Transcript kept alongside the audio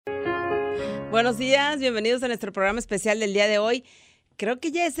Buenos días, bienvenidos a nuestro programa especial del día de hoy. Creo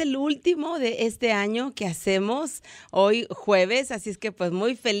que ya es el último de este año que hacemos hoy jueves, así es que pues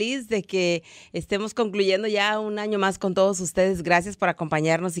muy feliz de que estemos concluyendo ya un año más con todos ustedes. Gracias por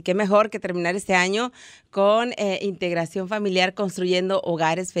acompañarnos y qué mejor que terminar este año con Integración Familiar, construyendo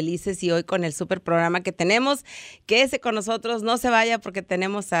hogares felices, y hoy con el super programa que tenemos. Quédese con nosotros, no se vaya porque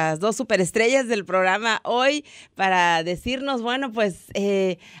tenemos a dos superestrellas del programa hoy para decirnos, bueno, pues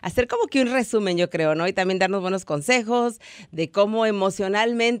hacer como que un resumen, yo creo, ¿no? Y también darnos buenos consejos de cómo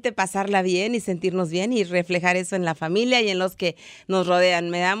emocionalmente pasarla bien y sentirnos bien y reflejar eso en la familia y en los que nos rodean.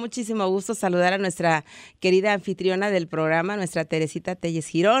 Me da muchísimo gusto saludar a nuestra querida anfitriona del programa, nuestra Teresita Telles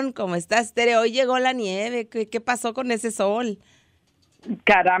Girón. ¿Cómo estás, Tere? Hoy llegó la nieve. ¿Qué pasó con ese sol?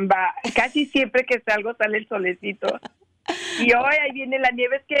 Caramba, casi siempre que salgo sale el solecito. Y hoy ahí viene la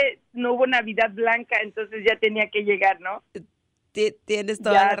nieve. Es que no hubo Navidad blanca, entonces ya tenía que llegar, ¿no? Tienes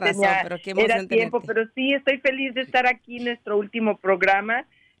toda la razón, pero qué emoción era tiempo, tenerte. pero sí, estoy feliz de estar aquí en nuestro último programa.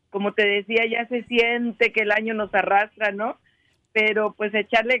 Como te decía, ya se siente que el año nos arrastra, ¿no? Pero pues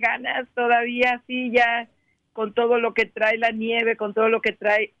echarle ganas todavía, sí, ya con todo lo que trae la nieve, con todo lo que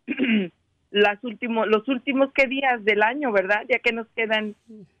trae los últimos ¿qué días del año, verdad? Ya que nos quedan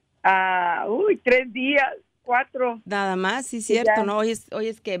 3 días, 4. Nada más, sí, cierto, ya. ¿no? Hoy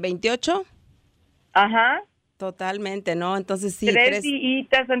es que 28. Ajá. Totalmente, ¿no? Entonces sí. 3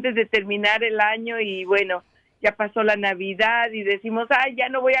 días antes de terminar el año y bueno, ya pasó la Navidad y decimos, ya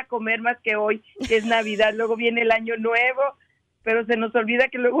no voy a comer más que hoy, que es Navidad. Luego viene el Año Nuevo, pero se nos olvida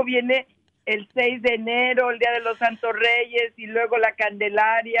que luego viene el 6 de enero, el Día de los Santos Reyes, y luego la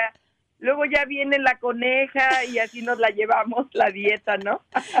Candelaria. Luego ya viene la coneja y así nos la llevamos la dieta, ¿no?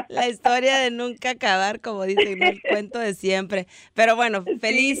 La historia de nunca acabar, como dicen, ¿no? El cuento de siempre. Pero bueno,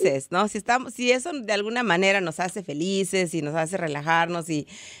 felices, ¿no? Si eso de alguna manera nos hace felices y nos hace relajarnos y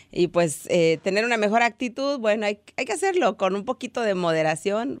pues tener una mejor actitud, bueno, hay que hacerlo con un poquito de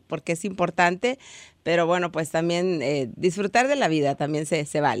moderación porque es importante, pero bueno, pues también disfrutar de la vida también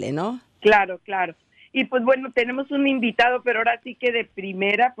se vale, ¿no? Claro, claro. Y pues bueno, tenemos un invitado, pero ahora sí que de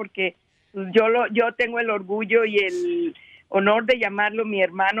primera, porque yo tengo el orgullo y el honor de llamarlo mi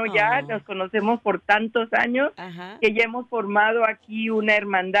hermano. Ya nos conocemos por tantos años. Ajá. Que ya hemos formado aquí una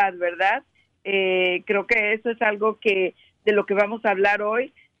hermandad, ¿verdad? Creo que eso es algo de lo que vamos a hablar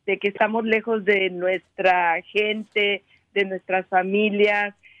hoy, de que estamos lejos de nuestra gente, de nuestras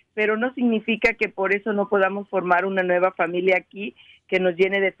familias, pero no significa que por eso no podamos formar una nueva familia aquí, que nos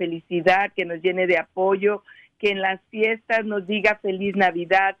llene de felicidad, que nos llene de apoyo, que en las fiestas nos diga feliz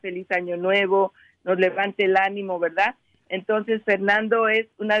Navidad, feliz Año Nuevo, nos levante el ánimo, ¿verdad? Entonces Fernando es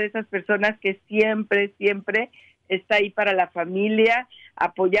una de esas personas que siempre está ahí para la familia,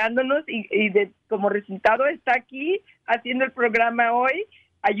 apoyándonos y como resultado está aquí haciendo el programa hoy,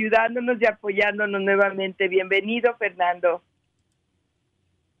 ayudándonos y apoyándonos nuevamente. Bienvenido, Fernando.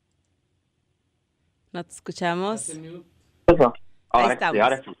 ¿No te escuchamos? Ahora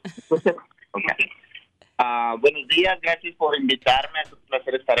estamos. Sí. Okay. Buenos días, gracias por invitarme, es un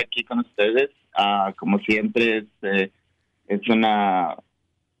placer estar aquí con ustedes. Como siempre, es un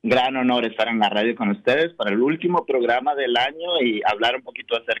gran honor estar en la radio con ustedes para el último programa del año y hablar un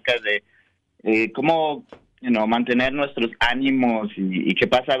poquito acerca de cómo mantener nuestros ánimos y qué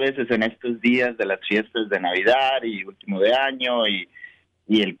pasa a veces en estos días de las fiestas de Navidad y último de año y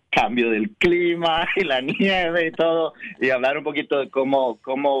el cambio del clima y la nieve y todo, y hablar un poquito de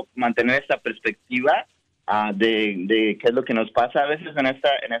cómo mantener esta perspectiva de qué es lo que nos pasa a veces en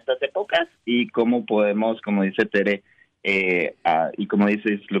estas épocas y cómo podemos, como dice Tere, y como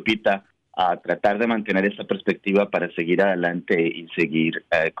dice Lupita, tratar de mantener esta perspectiva para seguir adelante y seguir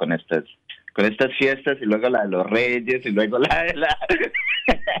con estas fiestas y luego la de los Reyes y luego la de la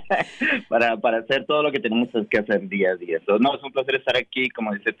para hacer todo lo que tenemos que hacer día a día. So, no, es un placer estar aquí,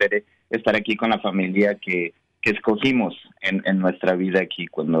 como dice Tere, estar aquí con la familia que escogimos en nuestra vida aquí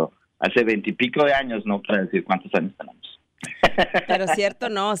cuando hace 20 y pico de años, no para decir cuántos años tenemos. Pero cierto,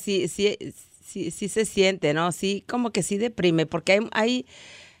 no, sí se siente, ¿no? Sí, como que sí deprime, porque hay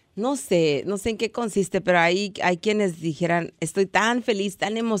no sé en qué consiste, pero hay quienes dijeran, estoy tan feliz,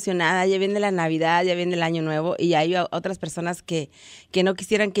 tan emocionada, ya viene la Navidad, ya viene el Año Nuevo, y hay otras personas que no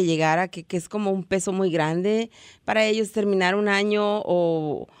quisieran que llegara, que es como un peso muy grande para ellos terminar un año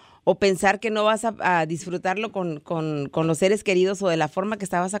o pensar que no vas a disfrutarlo con los seres queridos o de la forma que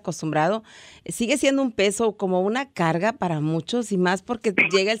estabas acostumbrado. Sigue siendo un peso, como una carga para muchos, y más porque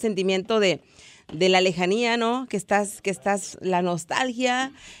llega el sentimiento de la lejanía, ¿no? Que estás la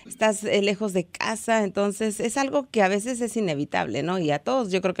nostalgia, estás lejos de casa, entonces es algo que a veces es inevitable, ¿no? Y a todos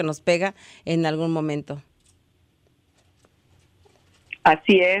yo creo que nos pega en algún momento.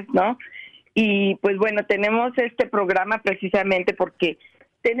 Así es, ¿no? Y pues bueno, tenemos este programa precisamente porque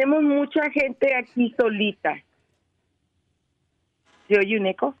tenemos mucha gente aquí solita. ¿Se oye un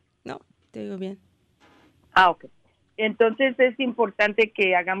eco? No, te digo bien. Ah, ok. Entonces es importante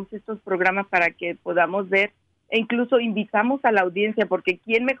que hagamos estos programas para que podamos ver, e incluso invitamos a la audiencia, porque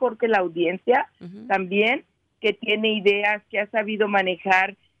 ¿quién mejor que la audiencia también, que tiene ideas, que ha sabido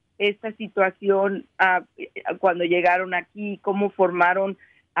manejar esta situación cuando llegaron aquí, cómo formaron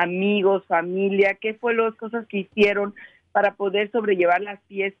amigos, familia, qué fue las cosas que hicieron para poder sobrellevar las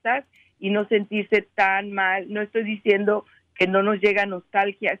fiestas y no sentirse tan mal? No estoy diciendo que no nos llega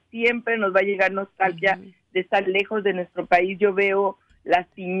nostalgia, siempre nos va a llegar nostalgia de estar lejos de nuestro país. Yo veo las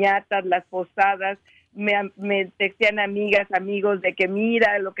piñatas, las posadas, me textean amigas, amigos de que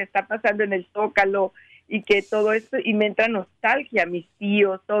mira lo que está pasando en el Zócalo y que todo esto, y me entra nostalgia, mis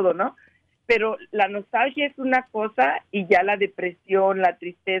tíos, todo, ¿no? Pero la nostalgia es una cosa y ya la depresión, la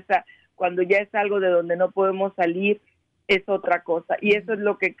tristeza, cuando ya es algo de donde no podemos salir, es otra cosa. Y eso es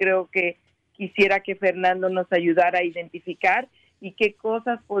lo que creo que quisiera que Fernando nos ayudara a identificar y qué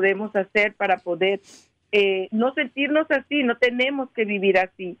cosas podemos hacer para poder no sentirnos así, no tenemos que vivir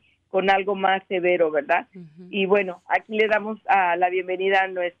así, con algo más severo, ¿verdad? Y bueno, aquí le damos la bienvenida a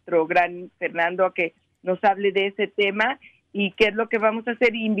nuestro gran Fernando a que nos hable de ese tema y qué es lo que vamos a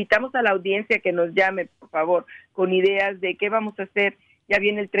hacer. Y invitamos a la audiencia que nos llame, por favor, con ideas de qué vamos a hacer. Ya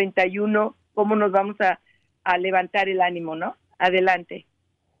viene el 31, cómo nos vamos a levantar el ánimo, ¿no? Adelante.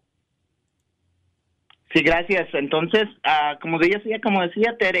 Sí, gracias. Entonces, como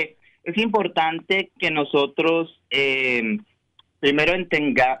decía Tere, es importante que nosotros primero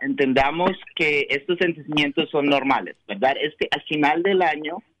entendamos que estos sentimientos son normales, ¿verdad? Al final del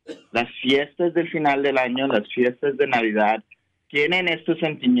año, las fiestas del final del año, las fiestas de Navidad, tienen estos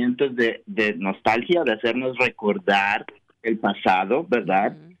sentimientos de nostalgia, de hacernos recordar el pasado,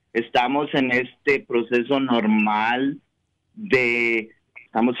 ¿verdad? Estamos en este proceso normal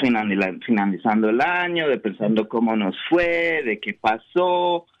estamos finalizando el año, de pensando cómo nos fue, de qué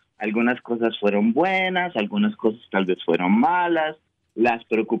pasó. Algunas cosas fueron buenas, algunas cosas tal vez fueron malas, las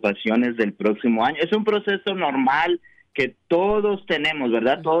preocupaciones del próximo año. Es un proceso normal que todos tenemos,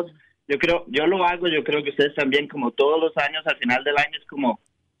 ¿verdad? Todos, yo creo que ustedes también, como todos los años, al final del año es como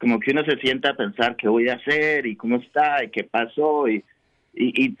que uno se sienta a pensar qué voy a hacer y cómo está y qué pasó y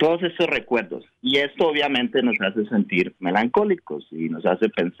todos esos recuerdos. Y esto obviamente nos hace sentir melancólicos y nos hace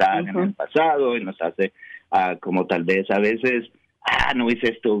pensar en el pasado y nos hace como tal vez a veces no hice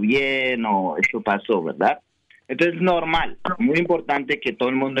esto bien o esto pasó, ¿verdad? Entonces es normal, muy importante que todo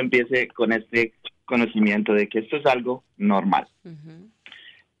el mundo empiece con este conocimiento de que esto es algo normal.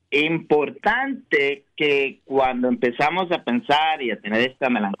 Importante que cuando empezamos a pensar y a tener esta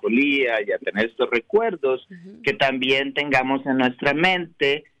melancolía y a tener estos recuerdos, que también tengamos en nuestra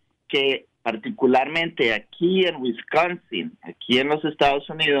mente que particularmente aquí en Wisconsin, aquí en los Estados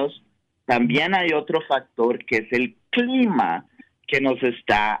Unidos, también hay otro factor que es el clima que nos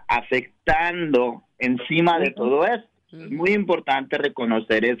está afectando encima de todo esto. Es muy importante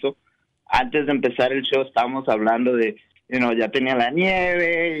reconocer eso. Antes de empezar el show estábamos hablando de, ya tenía la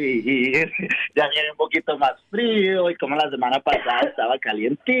nieve y ya viene un poquito más frío y como la semana pasada estaba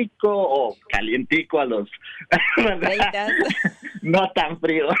calientico a los... no tan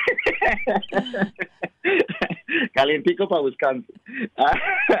frío. Calientico para Wisconsin.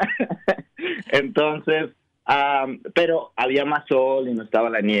 Entonces... pero había más sol y no estaba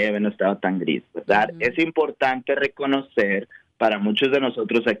la nieve, no estaba tan gris, ¿verdad? Es importante reconocer para muchos de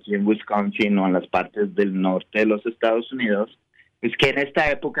nosotros aquí en Wisconsin o en las partes del norte de los Estados Unidos, es que en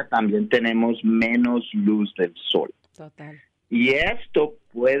esta época también tenemos menos luz del sol. Total. Y esto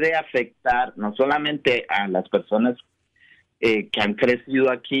puede afectar no solamente a las personas que han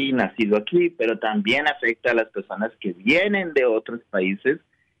crecido aquí, nacido aquí, pero también afecta a las personas que vienen de otros países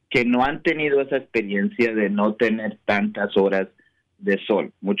que no han tenido esa experiencia de no tener tantas horas de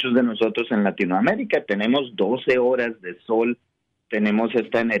sol. Muchos de nosotros en Latinoamérica tenemos 12 horas de sol, tenemos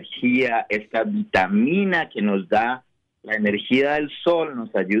esta energía, esta vitamina que nos da la energía del sol,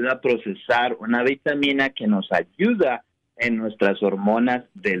 nos ayuda a procesar una vitamina que nos ayuda en nuestras hormonas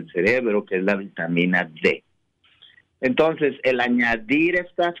del cerebro, que es la vitamina D. Entonces, el añadir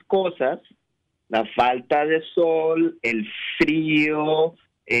estas cosas, la falta de sol, el frío,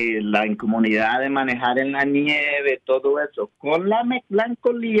 la incomodidad de manejar en la nieve, todo eso, con la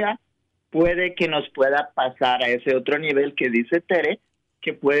melancolía puede que nos pueda pasar a ese otro nivel que dice Tere,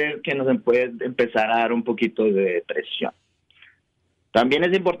 que nos puede empezar a dar un poquito de depresión. También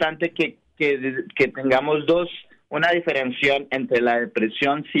es importante que tengamos una diferenciación entre la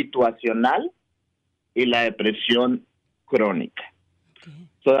depresión situacional y la depresión crónica.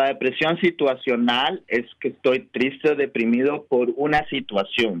 So, la depresión situacional es que estoy triste o deprimido por una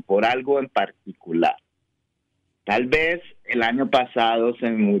situación, por algo en particular. Tal vez el año pasado se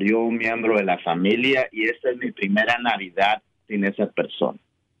me murió un miembro de la familia y esta es mi primera Navidad sin esa persona.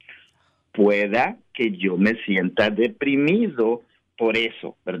 Pueda que yo me sienta deprimido por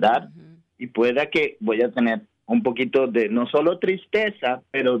eso, ¿verdad? Y pueda que voy a tener un poquito de no solo tristeza,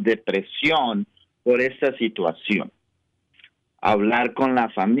 pero depresión por esta situación. Hablar con la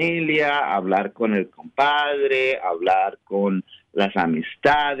familia, hablar con el compadre, hablar con las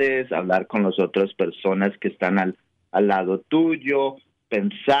amistades, hablar con las otras personas que están al lado tuyo,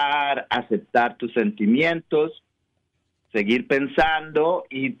 pensar, aceptar tus sentimientos, seguir pensando,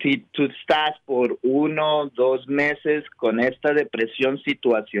 y si tú estás por 1 o 2 meses con esta depresión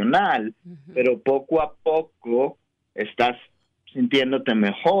situacional, pero poco a poco estás sintiéndote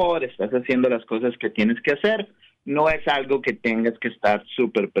mejor, estás haciendo las cosas que tienes que hacer, no es algo que tengas que estar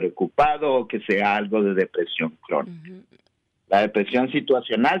súper preocupado o que sea algo de depresión crónica. La depresión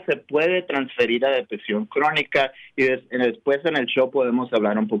situacional se puede transferir a depresión crónica y después en el show podemos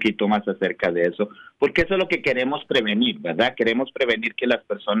hablar un poquito más acerca de eso, porque eso es lo que queremos prevenir, ¿verdad? Queremos prevenir que las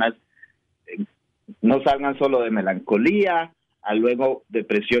personas no salgan solo de melancolía, a luego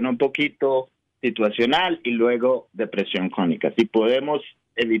depresión un poquito situacional y luego depresión crónica. Si podemos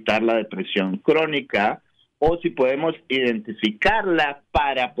evitar la depresión crónica o si podemos identificarla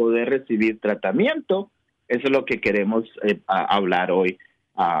para poder recibir tratamiento, eso es lo que queremos hablar hoy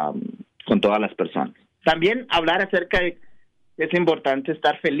con todas las personas. También hablar acerca de que es importante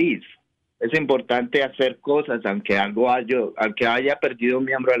estar feliz, es importante hacer cosas, aunque haya perdido un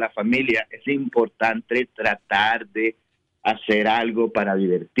miembro de la familia, es importante tratar de hacer algo para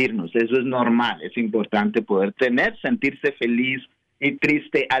divertirnos. Eso es normal, es importante poder sentirse feliz y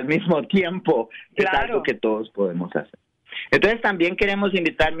triste al mismo tiempo. Claro. Es algo que todos podemos hacer. Entonces también queremos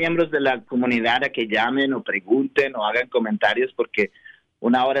invitar miembros de la comunidad a que llamen o pregunten o hagan comentarios, porque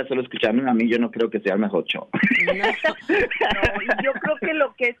 1 hora solo escucharme a mí yo no creo que sea el mejor show. No, yo creo que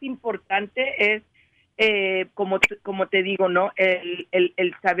lo que es importante es, como te digo, ¿no?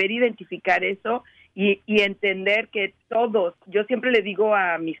 El saber identificar eso y entender que todos, yo siempre le digo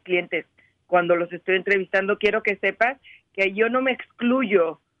a mis clientes cuando los estoy entrevistando, quiero que sepas que yo no me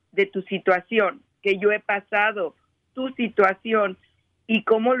excluyo de tu situación, que yo he pasado tu situación y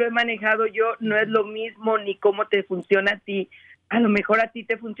cómo lo he manejado yo no es lo mismo ni cómo te funciona a ti. A lo mejor a ti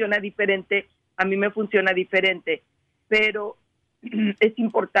te funciona diferente, a mí me funciona diferente, pero es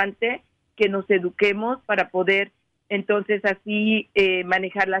importante que nos eduquemos para poder entonces así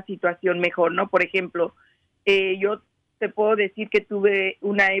manejar la situación mejor, ¿no? Por ejemplo, yo te puedo decir que tuve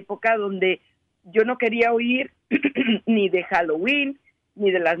una época donde yo no quería oír ni de Halloween,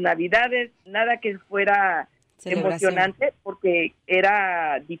 ni de las Navidades, nada que fuera emocionante, porque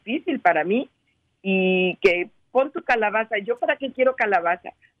era difícil para mí, y que pon tu calabaza, yo para qué quiero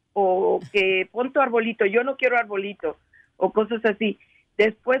calabaza, o que pon tu arbolito, yo no quiero arbolito, o cosas así.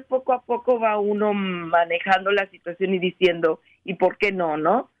 Después poco a poco va uno manejando la situación y diciendo, ¿y por qué no,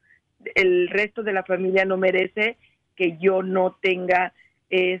 no? El resto de la familia no merece que yo no tenga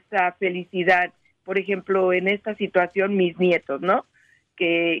esa felicidad. Por ejemplo, en esta situación, mis nietos, ¿no?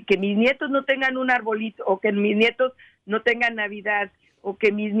 Que mis nietos no tengan un arbolito, o que mis nietos no tengan Navidad, o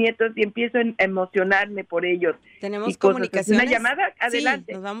que mis nietos, y empiezo a emocionarme por ellos. Tenemos comunicaciones. ¿Una llamada? Adelante.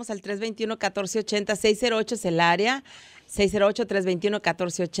 Sí, nos vamos al 321-1480, 608 es el área,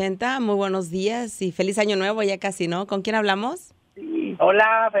 608-321-1480. Muy buenos días y feliz año nuevo, ya casi, ¿no? ¿Con quién hablamos? Sí.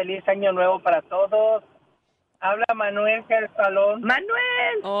 Hola, feliz año nuevo para todos. Habla Manuel del salón.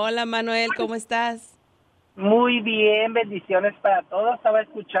 ¡Manuel! Hola, Manuel, ¿cómo estás? Muy bien, bendiciones para todos. Estaba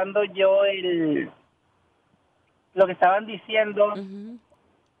escuchando yo lo que estaban diciendo.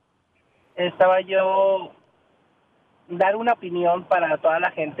 Estaba yo dar una opinión para toda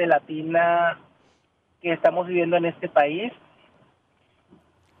la gente latina que estamos viviendo en este país.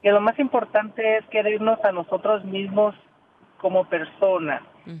 Que lo más importante es querernos a nosotros mismos como personas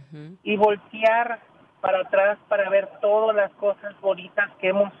y voltear para atrás para ver todas las cosas bonitas que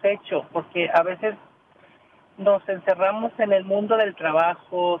hemos hecho, porque a veces nos encerramos en el mundo del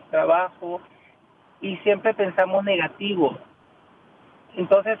trabajo, y siempre pensamos negativo.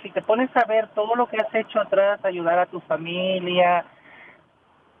 Entonces, si te pones a ver todo lo que has hecho atrás, ayudar a tu familia,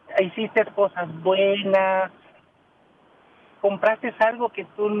 hiciste cosas buenas, compraste algo que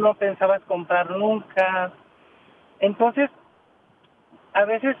tú no pensabas comprar nunca. Entonces, a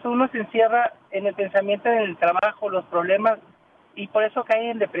veces uno se encierra en el pensamiento del trabajo, los problemas, y por eso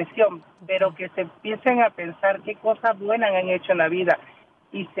cae en depresión, pero que se empiecen a pensar qué cosas buenas han hecho en la vida,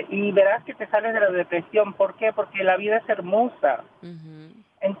 y verás que te sales de la depresión. ¿Por qué? Porque la vida es hermosa.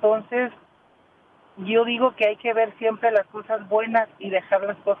 Entonces, yo digo que hay que ver siempre las cosas buenas y dejar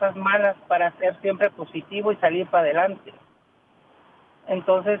las cosas malas para ser siempre positivo y salir para adelante.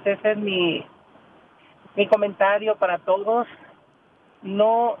 Entonces, ese es mi comentario para todos.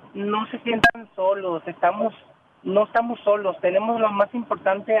 No se sientan solos, no estamos solos, tenemos lo más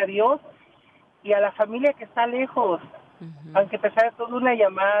importante a Dios y a la familia que está lejos. Aunque te sale toda una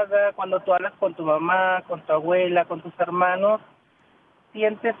llamada, cuando tú hablas con tu mamá, con tu abuela, con tus hermanos,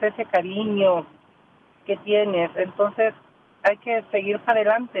 sientes ese cariño que tienes. Entonces hay que seguir para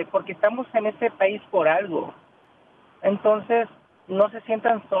adelante porque estamos en este país por algo. Entonces no se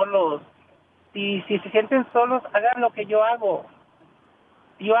sientan solos. Si se sienten solos, hagan lo que yo hago.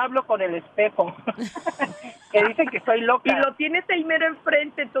 Yo hablo con el espejo, que dicen que soy loca. Y lo tienes ahí mero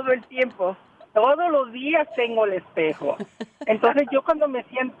enfrente todo el tiempo. Todos los días tengo el espejo. Entonces yo cuando me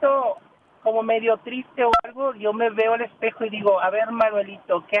siento como medio triste o algo, yo me veo al espejo y digo, a ver,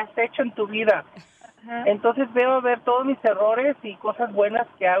 Manuelito, ¿qué has hecho en tu vida? Ajá. Entonces veo a ver todos mis errores y cosas buenas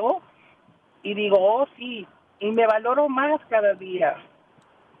que hago y digo, oh, sí, y me valoro más cada día.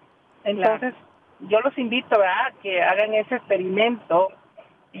 Entonces yo los invito, ¿verdad?, que hagan ese experimento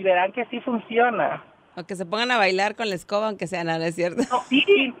y verán que sí funciona. O que se pongan a bailar con la escoba, aunque sea nada, ¿es cierto? No,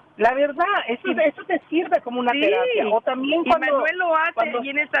 sí, la verdad, eso te sirve como una terapia. O también cuando... Y Manuel lo hace ahí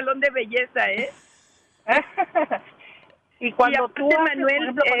en el salón de belleza, ¿eh? Y cuando y tú haces, Manuel, por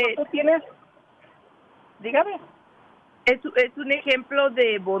ejemplo, cuando tú tienes... Dígame. Es un ejemplo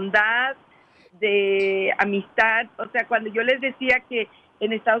de bondad, de amistad. O sea, cuando yo les decía que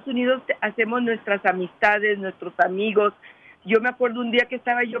en Estados Unidos hacemos nuestras amistades, nuestros amigos... Yo me acuerdo un día que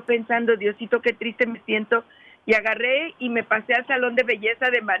estaba yo pensando, Diosito, qué triste me siento, y agarré y me pasé al salón de belleza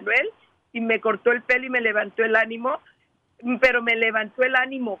de Manuel y me cortó el pelo y me levantó el ánimo, pero me levantó el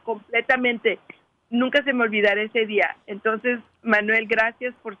ánimo completamente. Nunca se me olvidará ese día. Entonces, Manuel,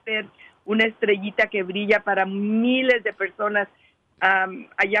 gracias por ser una estrellita que brilla para miles de personas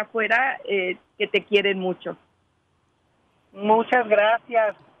allá afuera que te quieren mucho. Muchas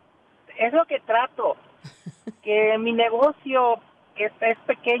gracias. Es lo que trato. Que mi negocio, que es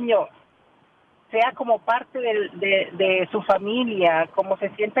pequeño, sea como parte de su familia, como se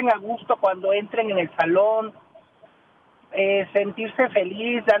sienten a gusto cuando entren en el salón, sentirse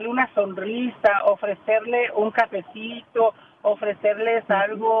feliz, darle una sonrisa, ofrecerle un cafecito, ofrecerles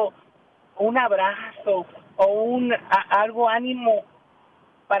algo, un abrazo o algo ánimo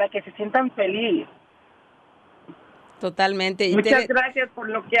para que se sientan feliz. Totalmente. Y muchas gracias por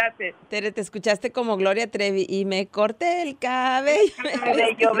lo que haces. Tere, te escuchaste como Gloria Trevi y me corté el cabello.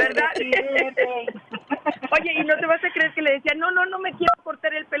 ¿Verdad? Oye, y no te vas a creer que le decía, no me quiero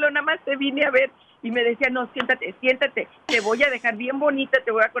cortar el pelo, nada más te vine a ver. Y me decía, no, siéntate, te voy a dejar bien bonita,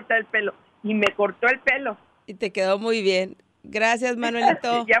 te voy a cortar el pelo. Y me cortó el pelo. Y te quedó muy bien. Gracias,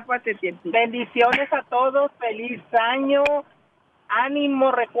 Manuelito. Ya fue hace tiempo. Bendiciones a todos, feliz año,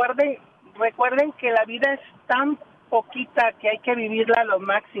 ánimo, recuerden que la vida es tan poquita que hay que vivirla a lo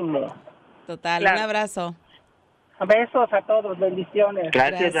máximo. Total, claro. Un abrazo. Besos a todos, bendiciones.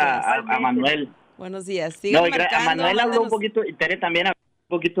 Gracias. A Manuel. Buenos días. No, a Manuel habló un poquito, y Tere también habló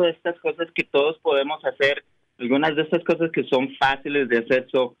un poquito de estas cosas que todos podemos hacer, algunas de estas cosas que son fáciles de hacer.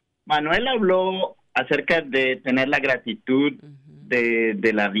 Manuel habló acerca de tener la gratitud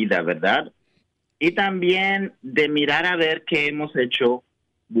de la vida, ¿verdad? Y también de mirar a ver qué hemos hecho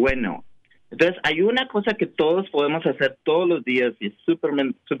bueno. Entonces, hay una cosa que todos podemos hacer todos los días y es súper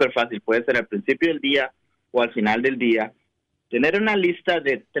fácil. Puede ser al principio del día o al final del día. Tener una lista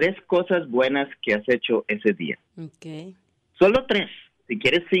de 3 cosas buenas que has hecho ese día. Okay. Solo 3. Si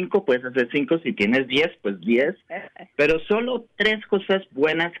quieres 5, puedes hacer 5. Si tienes 10, pues 10. Pero solo 3 cosas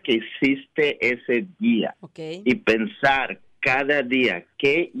buenas que hiciste ese día. Okay. Y pensar cada día,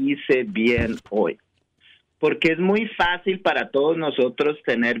 ¿qué hice bien hoy? Porque es muy fácil para todos nosotros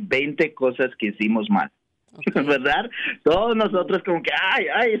tener 20 cosas que hicimos mal, okay. ¿Verdad? Todos nosotros como que,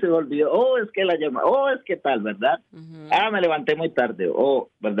 ay, se me olvidó, es que la llama, es que tal, ¿verdad? Me levanté muy tarde,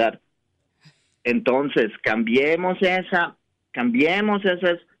 ¿verdad? Entonces, cambiemos esas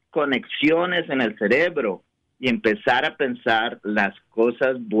conexiones en el cerebro y empezar a pensar las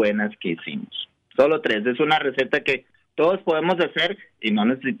cosas buenas que hicimos. Solo 3, es una receta que todos podemos hacer y no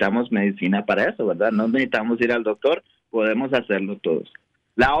necesitamos medicina para eso, ¿verdad? No necesitamos ir al doctor, podemos hacerlo todos.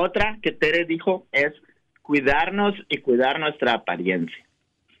 La otra que Tere dijo es cuidarnos y cuidar nuestra apariencia.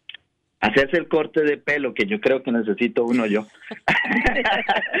 Hacerse el corte de pelo, que yo creo que necesito uno yo.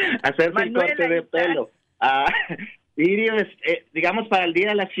 Hacerse el corte de pelo. Digamos, para el día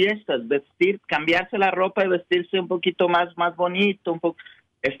de las fiestas, cambiarse la ropa y vestirse un poquito más bonito,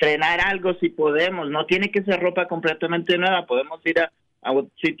 estrenar algo si podemos. No tiene que ser ropa completamente nueva. Podemos ir a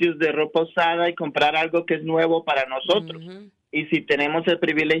sitios de ropa usada y comprar algo que es nuevo para nosotros. Y si tenemos el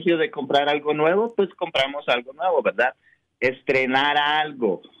privilegio de comprar algo nuevo, pues compramos algo nuevo, ¿verdad? Estrenar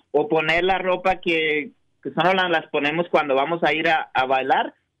algo o poner la ropa que solo las ponemos cuando vamos a ir a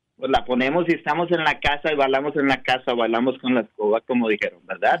bailar, pues la ponemos y estamos en la casa y bailamos en la casa, bailamos con la escoba, como dijeron,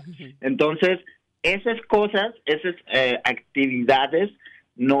 ¿verdad? Entonces, esas cosas, esas actividades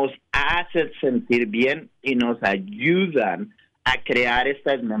nos hacen sentir bien y nos ayudan a crear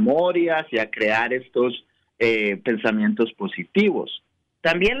estas memorias y a crear estos pensamientos positivos.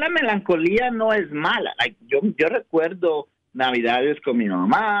 También la melancolía no es mala. Yo recuerdo Navidades con mi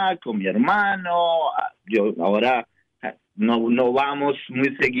mamá, con mi hermano. Yo ahora no vamos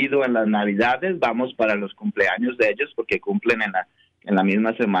muy seguido en las Navidades, vamos para los cumpleaños de ellos porque cumplen en la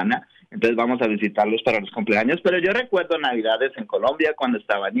misma semana. Entonces vamos a visitarlos para los cumpleaños. Pero yo recuerdo Navidades en Colombia cuando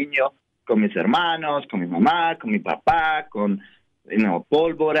estaba niño, con mis hermanos, con mi mamá, con mi papá, con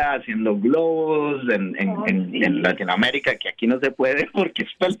pólvora, haciendo globos en Latinoamérica, que aquí no se puede porque es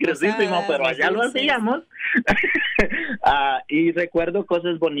peligrosísimo, pero allá lo hacíamos. Y recuerdo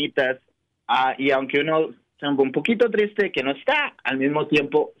cosas bonitas. Y aunque uno está un poquito triste que no está, al mismo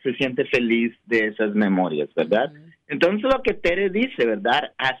tiempo se siente feliz de esas memorias, ¿verdad? Entonces lo que Tere dice,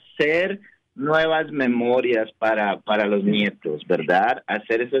 ¿verdad? Hacer nuevas memorias para los nietos, ¿verdad?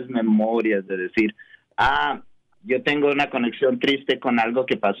 Hacer esas memorias de decir, yo tengo una conexión triste con algo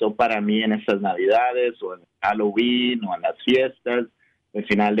que pasó para mí en estas Navidades o en Halloween o en las fiestas de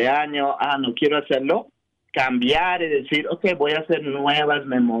final de año. No quiero hacerlo. Cambiar y decir, ok, voy a hacer nuevas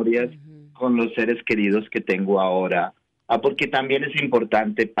memorias con los seres queridos que tengo ahora. Porque también es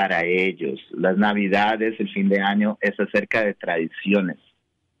importante para ellos. Las Navidades, el fin de año, es acerca de tradiciones.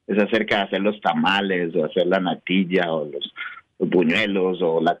 Es acerca de hacer los tamales o hacer la natilla o los buñuelos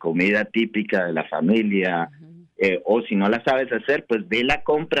o la comida típica de la familia. O si no la sabes hacer, pues ve la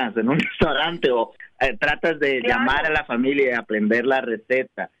compras en un restaurante o tratas de llamar a la familia y aprender la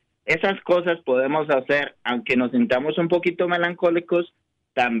receta. Esas cosas podemos hacer, aunque nos sintamos un poquito melancólicos,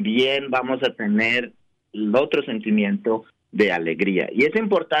 también vamos a tener el otro sentimiento de alegría. Y es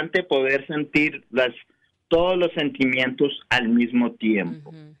importante poder sentir todos los sentimientos al mismo tiempo.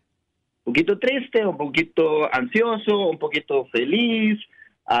 Un poquito triste, un poquito ansioso, un poquito feliz.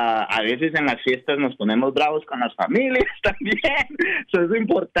 A veces en las fiestas nos ponemos bravos con las familias también. Eso es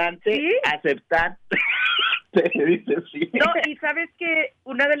importante aceptar. Dice, sí. No, y sabes que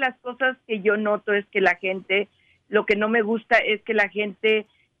una de las cosas que yo noto es que la gente, lo que no me gusta es que la gente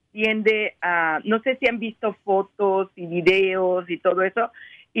tiende a, no sé si han visto fotos y videos y todo eso,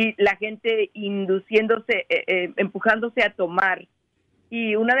 y la gente induciéndose, empujándose a tomar.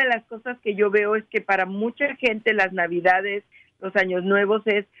 Y una de las cosas que yo veo es que para mucha gente las Navidades, los años nuevos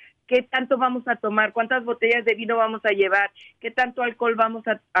es qué tanto vamos a tomar, cuántas botellas de vino vamos a llevar, qué tanto alcohol vamos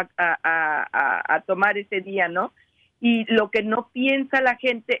a tomar ese día, ¿no? Y lo que no piensa la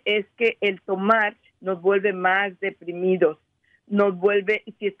gente es que el tomar nos vuelve más deprimidos,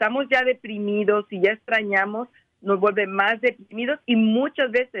 si estamos ya deprimidos, si ya extrañamos, nos vuelve más deprimidos y muchas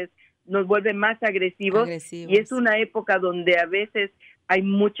veces nos vuelve más agresivos. Y es una época donde a veces hay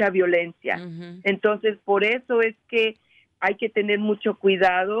mucha violencia. Entonces, por eso es que hay que tener mucho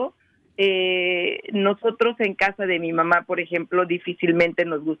cuidado. Nosotros en casa de mi mamá, por ejemplo, difícilmente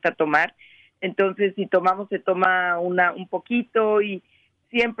nos gusta tomar. Entonces, si tomamos, se toma un poquito y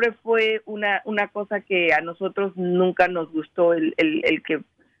siempre fue una cosa que a nosotros nunca nos gustó el que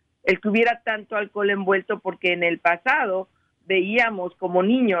hubiera tanto alcohol envuelto, porque en el pasado veíamos como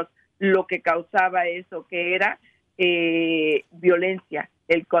niños lo que causaba eso, que era violencia.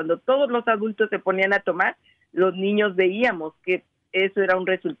 Cuando todos los adultos se ponían a tomar, los niños veíamos que eso era un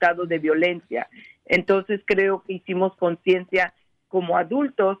resultado de violencia. Entonces creo que hicimos conciencia como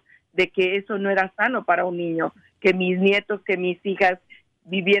adultos de que eso no era sano para un niño, que mis nietos, que mis hijas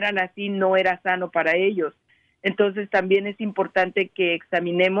vivieran así no era sano para ellos. Entonces también es importante que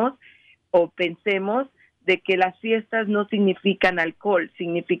examinemos o pensemos de que las fiestas no significan alcohol,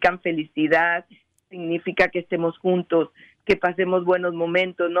 significan felicidad, significa que estemos juntos, que pasemos buenos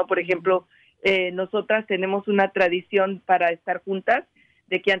momentos, ¿no? Por ejemplo, nosotras tenemos una tradición para estar juntas,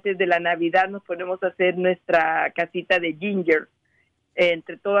 de que antes de la Navidad nos ponemos a hacer nuestra casita de ginger.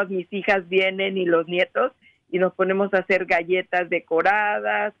 Entre todas mis hijas vienen y los nietos, y nos ponemos a hacer galletas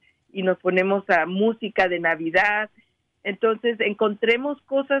decoradas, y nos ponemos a música de Navidad. Entonces, encontremos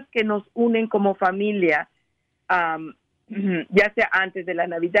cosas que nos unen como familia, ya sea antes de la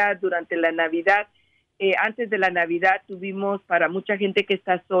Navidad, durante la Navidad. Antes de la Navidad tuvimos, para mucha gente que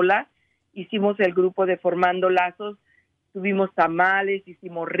está sola, hicimos el grupo de Formando Lazos, tuvimos tamales,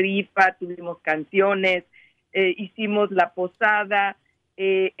 hicimos rifa, tuvimos canciones, hicimos la posada,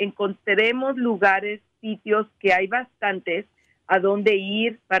 encontremos lugares, sitios que hay bastantes a donde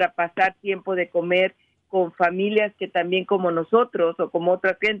ir para pasar tiempo de comer con familias que también como nosotros o como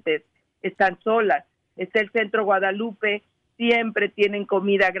otras gentes están solas. Está el Centro Guadalupe, siempre tienen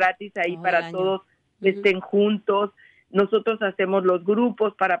comida gratis ahí para todos, estén juntos. Nosotros hacemos los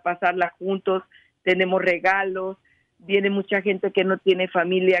grupos para pasarla juntos, tenemos regalos, viene mucha gente que no tiene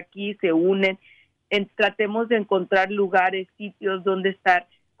familia aquí, se unen. Tratemos de encontrar lugares, sitios donde estar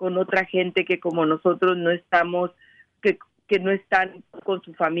con otra gente que como nosotros no estamos, que no están con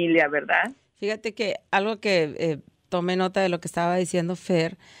su familia, ¿verdad? Fíjate que algo que tomé nota de lo que estaba diciendo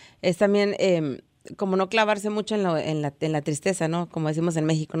Fer es también como no clavarse mucho en la tristeza, ¿no? Como decimos en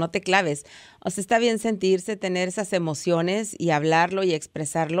México, no te claves. O sea, está bien sentirse, tener esas emociones y hablarlo y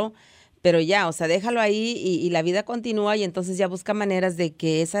expresarlo, pero ya, o sea, déjalo ahí y la vida continúa y entonces ya busca maneras de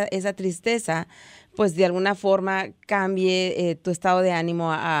que esa tristeza, pues de alguna forma cambie tu estado de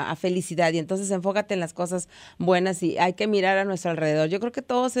ánimo a felicidad y entonces enfócate en las cosas buenas y hay que mirar a nuestro alrededor. Yo creo que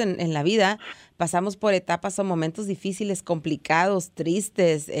todos en la vida pasamos por etapas o momentos difíciles, complicados,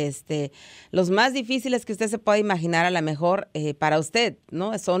 tristes, los más difíciles que usted se pueda imaginar a lo mejor para usted,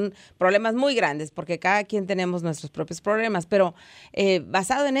 ¿no? Son problemas muy grandes porque cada quien tenemos nuestros propios problemas, pero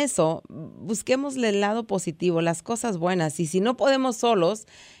basado en eso, busquémosle el lado positivo, las cosas buenas y si no podemos solos,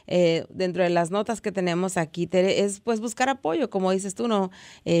 dentro de las notas que tenemos aquí, Tere, es pues buscar apoyo, como dices tú,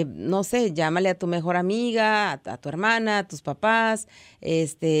 no sé, llámale a tu mejor amiga, a tu hermana, a tus papás,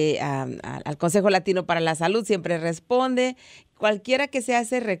 al Consejo Latino para la Salud, siempre responde, cualquiera que sea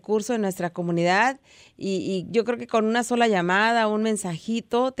ese recurso en nuestra comunidad y yo creo que con una sola llamada, un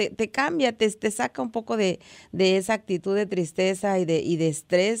mensajito, te cambia, te saca un poco de esa actitud de tristeza y de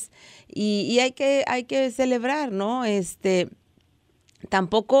estrés y hay que celebrar, ¿no?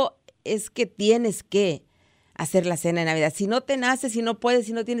 Tampoco es que tienes que hacer la cena de Navidad. Si no te nace, si no puedes,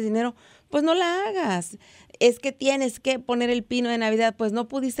 si no tienes dinero, pues no la hagas. Es que tienes que poner el pino de Navidad, pues no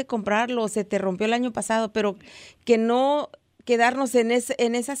pudiste comprarlo, se te rompió el año pasado, pero que no quedarnos en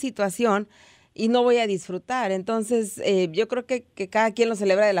esa situación y no voy a disfrutar. Entonces, yo creo que cada quien lo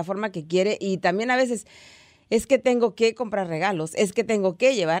celebra de la forma que quiere y también a veces es que tengo que comprar regalos, es que tengo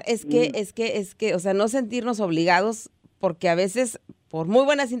que llevar, es que, o sea, no sentirnos obligados porque a veces por muy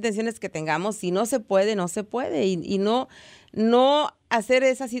buenas intenciones que tengamos, si no se puede, no se puede. Y no hacer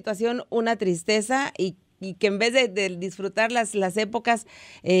esa situación una tristeza y que en vez de disfrutar las épocas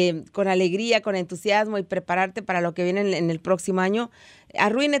con alegría, con entusiasmo y prepararte para lo que viene en el próximo año,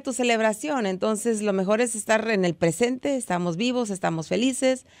 arruine tu celebración. Entonces, lo mejor es estar en el presente, estamos vivos, estamos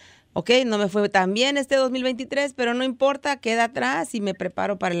felices. Ok, no me fue tan bien este 2023, pero no importa, queda atrás y me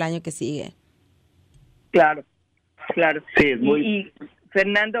preparo para el año que sigue. Claro. Claro. Sí, es muy... y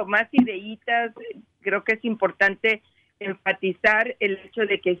Fernando, más ideitas, creo que es importante enfatizar el hecho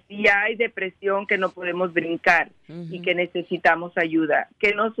de que sí hay depresión, que no podemos brincar y que necesitamos ayuda.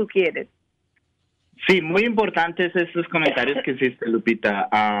 ¿Qué nos sugieres? Sí, muy importantes estos comentarios que hiciste, Lupita.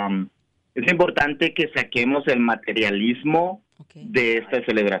 Es importante que saquemos el materialismo de estas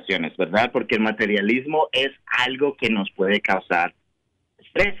celebraciones, ¿verdad? Porque el materialismo es algo que nos puede causar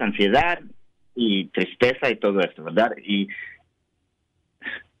estrés, ansiedad y tristeza y todo esto, ¿verdad? Y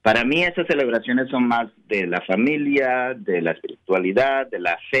para mí esas celebraciones son más de la familia, de la espiritualidad, de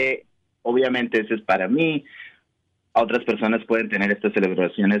la fe. Obviamente eso es para mí. Otras personas pueden tener estas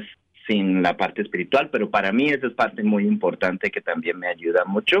celebraciones sin la parte espiritual, pero para mí esa es parte muy importante que también me ayuda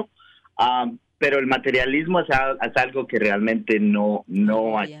mucho. Pero el materialismo es algo que realmente no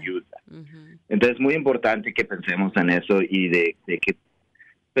ayuda. Entonces es muy importante que pensemos en eso y de que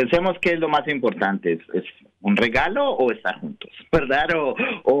pensemos qué es lo más importante, ¿es un regalo o estar juntos, verdad?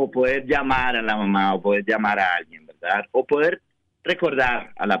 O poder llamar a la mamá, o poder llamar a alguien, ¿verdad? O poder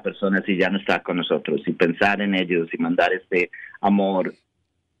recordar a la persona si ya no está con nosotros y pensar en ellos y mandar este amor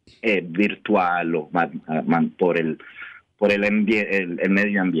virtual o por el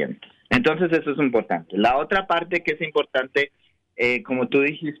medio ambiente. Entonces eso es importante. La otra parte que es importante, como tú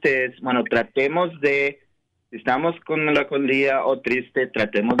dijiste, es, bueno, tratemos de, si estamos con melancolía o triste,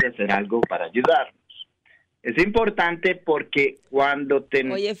 tratemos de hacer algo para ayudarnos. Es importante porque cuando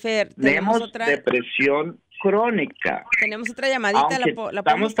Oye, Fer, tenemos depresión crónica, tenemos otra llamadita, aunque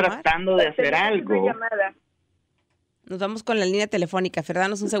estamos tratando de hacer algo. Nos vamos con la línea telefónica. Fer,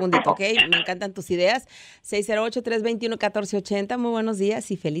 danos un segundito, ¿ok? Me encantan tus ideas. 608-321-1480. Muy buenos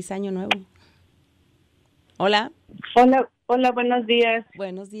días y feliz año nuevo. Hola. Hola, buenos días.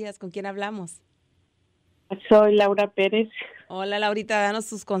 Buenos días. ¿Con quién hablamos? Soy Laura Pérez. Hola, Laurita, danos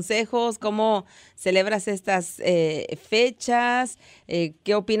tus consejos, cómo celebras estas fechas,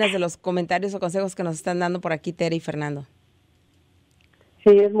 qué opinas de los comentarios o consejos que nos están dando por aquí Tere y Fernando.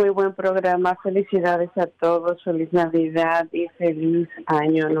 Sí, es muy buen programa. Felicidades a todos. Feliz Navidad y feliz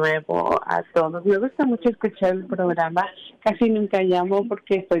Año Nuevo a todos. Me gusta mucho escuchar el programa. Casi nunca llamo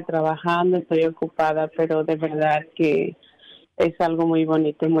porque estoy trabajando, estoy ocupada, pero de verdad que es algo muy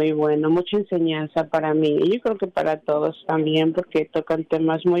bonito y muy bueno. Mucha enseñanza para mí y yo creo que para todos también porque tocan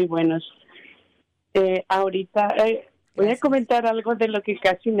temas muy buenos. Ahorita voy a comentar algo de lo que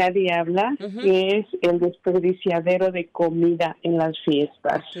casi nadie habla, que es el desperdiciadero de comida en las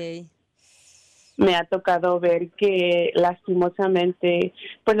fiestas. Okay. Me ha tocado ver que lastimosamente,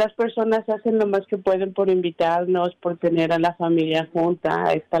 pues las personas hacen lo más que pueden por invitarnos, por tener a la familia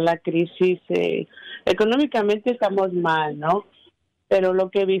junta. Está la crisis, económicamente estamos mal, ¿no? Pero lo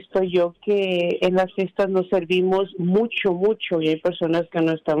que he visto yo que en las fiestas nos servimos mucho, mucho y hay personas que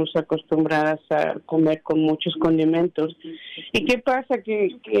no estamos acostumbradas a comer con muchos condimentos. ¿Y qué pasa?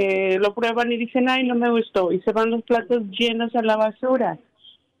 Que lo prueban y dicen, ay, no me gustó y se van los platos llenos a la basura.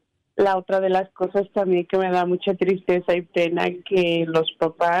 La otra de las cosas también que me da mucha tristeza y pena que los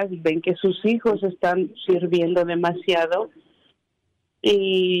papás ven que sus hijos están sirviendo demasiado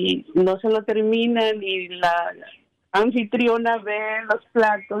y no se lo terminan y la anfitriona ve los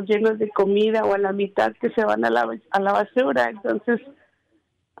platos llenos de comida o a la mitad que se van a la basura. Entonces,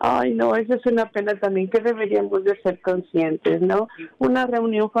 ay no, eso es una pena también que deberíamos de ser conscientes, ¿no? Una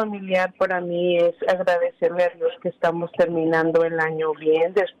reunión familiar para mí es agradecerle a Dios que estamos terminando el año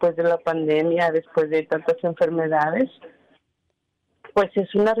bien después de la pandemia, después de tantas enfermedades. Pues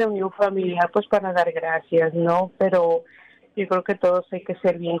es una reunión familiar pues para dar gracias, ¿no? Pero yo creo que todos hay que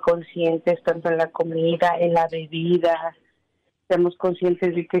ser bien conscientes, tanto en la comida, en la bebida. Seamos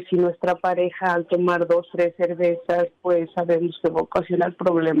conscientes de que si nuestra pareja al tomar 2, 3 cervezas, pues sabemos que va a ocasionar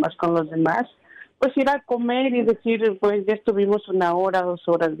problemas con los demás, pues ir a comer y decir, pues ya estuvimos 1 hora, 2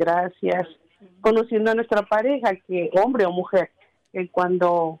 horas, gracias, conociendo a nuestra pareja, que hombre o mujer, que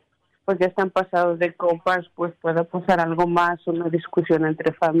cuando pues ya están pasados de copas, pues pueda pasar algo más, una discusión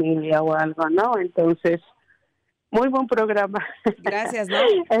entre familia o algo, ¿no? Entonces, muy buen programa. Gracias, ¿no?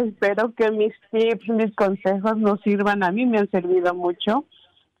 Espero que mis tips, mis consejos nos sirvan. A mí me han servido mucho.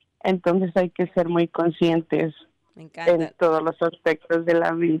 Entonces hay que ser muy conscientes en todos los aspectos de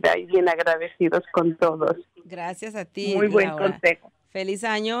la vida y bien agradecidos con todos. Gracias a ti, Muy buen Laura. consejo. Feliz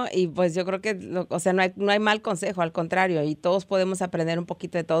año y pues yo creo que, o sea, no hay mal consejo, al contrario, y todos podemos aprender un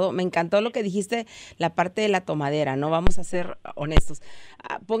poquito de todo. Me encantó lo que dijiste, la parte de la tomadera, ¿no? Vamos a ser honestos.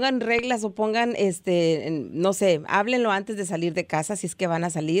 Pongan reglas o pongan, no sé, háblenlo antes de salir de casa, si es que van a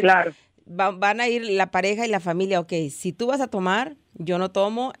salir. Claro. Van a ir la pareja y la familia, ok, si tú vas a tomar, yo no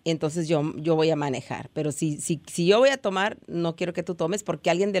tomo, entonces yo voy a manejar. Pero si yo voy a tomar, no quiero que tú tomes porque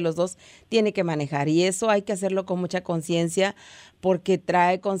alguien de los dos tiene que manejar. Y eso hay que hacerlo con mucha conciencia porque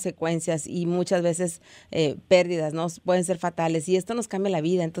trae consecuencias y muchas veces pérdidas, ¿no? Pueden ser fatales. Y esto nos cambia la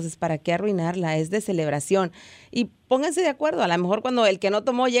vida, entonces ¿para qué arruinarla? Es de celebración. Y pónganse de acuerdo, a lo mejor cuando el que no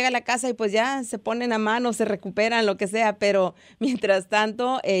tomó llega a la casa y pues ya se ponen a mano, se recuperan, lo que sea, pero mientras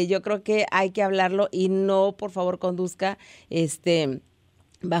tanto yo creo que hay que hablarlo y no, por favor, conduzca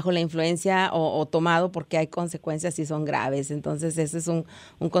bajo la influencia o tomado porque hay consecuencias y son graves. Entonces ese es un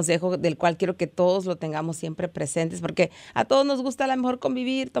consejo del cual quiero que todos lo tengamos siempre presentes porque a todos nos gusta a lo mejor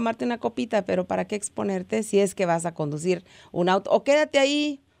convivir, tomarte una copita, pero ¿para qué exponerte si es que vas a conducir un auto? O quédate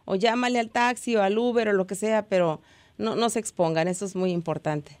ahí o llámale al taxi o al Uber o lo que sea, pero no se expongan, eso es muy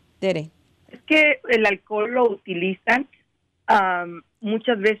importante. Tere. Es que el alcohol lo utilizan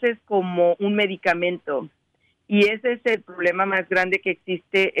muchas veces como un medicamento. Y ese es el problema más grande que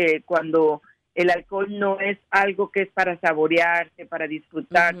existe cuando el alcohol no es algo que es para saborearse, para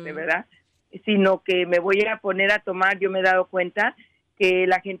disfrutarse, ¿verdad? Sino que me voy a poner a tomar. Yo me he dado cuenta que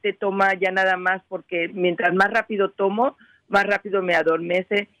la gente toma ya nada más porque mientras más rápido tomo, más rápido me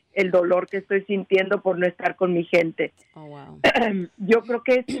adormece el dolor que estoy sintiendo por no estar con mi gente. Oh, wow. Yo creo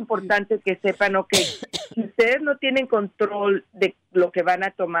que es importante que sepan, ok, si ustedes no tienen control de lo que van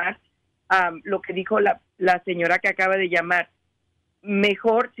a tomar, lo que dijo la señora que acaba de llamar,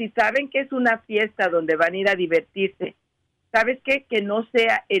 mejor si saben que es una fiesta donde van a ir a divertirse, ¿sabes qué? Que no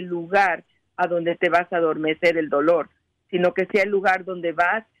sea el lugar a donde te vas a adormecer el dolor, sino que sea el lugar donde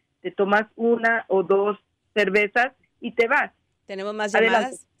vas, te tomas 1 o 2 cervezas y te vas. ¿Tenemos más llamadas?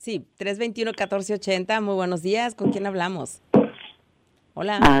 Adelante. Sí, 321-1480, muy buenos días, ¿con quién hablamos?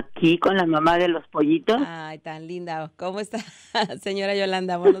 Hola. Aquí con la mamá de los pollitos. Ay, tan linda. ¿Cómo está, señora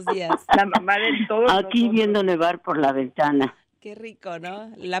Yolanda? Buenos días. La mamá de todos Aquí nosotros. viendo nevar por la ventana. Qué rico, ¿no?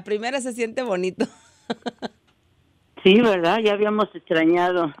 La primera se siente bonito. Sí, ¿verdad? Ya habíamos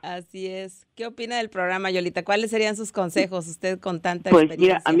extrañado. Así es. ¿Qué opina del programa, Yolita? ¿Cuáles serían sus consejos, usted con tanta Pues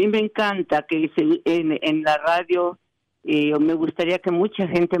experiencia? mira, a mí me encanta que en la radio Me gustaría que mucha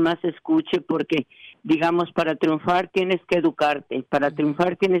gente más escuche porque, digamos, para triunfar tienes que educarte, para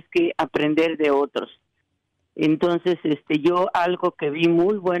triunfar tienes que aprender de otros. Entonces, yo algo que vi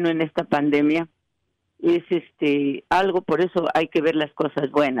muy bueno en esta pandemia es algo, por eso hay que ver las cosas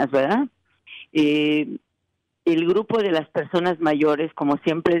buenas, ¿verdad? El grupo de las personas mayores, como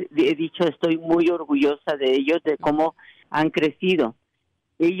siempre he dicho, estoy muy orgullosa de ellos, de cómo han crecido.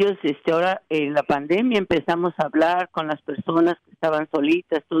 Ellos, ahora en la pandemia empezamos a hablar con las personas que estaban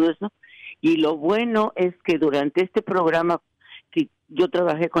solitas, todo eso, y lo bueno es que durante este programa, que yo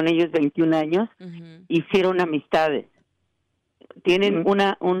trabajé con ellos 21 años, hicieron amistades. Tienen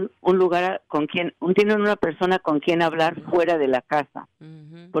un lugar tienen una persona con quien hablar fuera de la casa,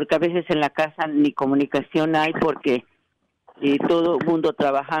 porque a veces en la casa ni comunicación hay porque todo el mundo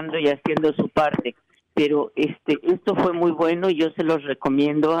trabajando y haciendo su parte. Pero esto fue muy bueno y yo se los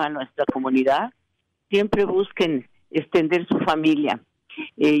recomiendo a nuestra comunidad. Siempre busquen extender su familia.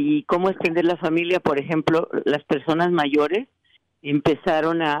 ¿Y cómo extender la familia? Por ejemplo, las personas mayores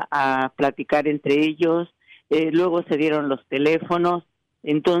empezaron a platicar entre ellos, luego se dieron los teléfonos,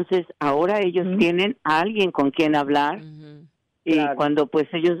 entonces ahora ellos tienen a alguien con quien hablar, claro. Cuando pues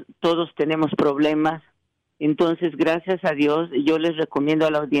ellos todos tenemos problemas. Entonces, gracias a Dios, yo les recomiendo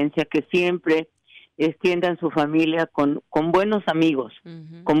a la audiencia que siempre extiendan su familia con buenos amigos,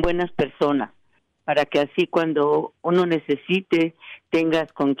 con buenas personas, para que así cuando uno necesite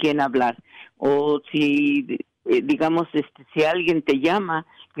tengas con quien hablar. O si, digamos, si alguien te llama,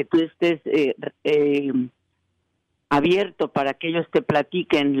 que tú estés abierto para que ellos te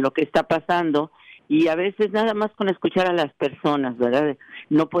platiquen lo que está pasando. Y a veces nada más con escuchar a las personas, ¿verdad?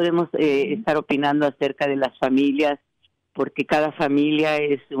 No podemos estar opinando acerca de las familias, porque cada familia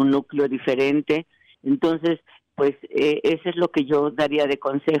es un núcleo diferente. Entonces, pues eso es lo que yo daría de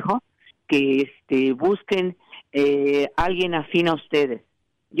consejo, que busquen alguien afín a ustedes.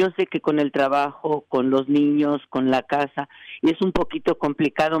 Yo sé que con el trabajo, con los niños, con la casa, es un poquito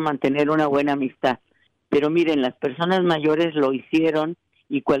complicado mantener una buena amistad. Pero miren, las personas mayores lo hicieron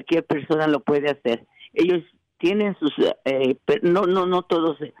y cualquier persona lo puede hacer. Ellos tienen sus, no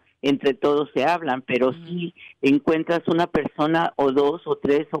todos, entre todos se hablan, pero sí encuentras una persona o dos o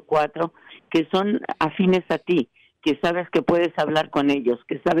tres o cuatro que son afines a ti, que sabes que puedes hablar con ellos,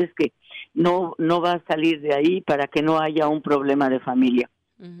 que sabes que no va a salir de ahí para que no haya un problema de familia.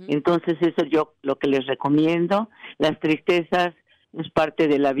 Entonces eso yo lo que les recomiendo. Las tristezas es parte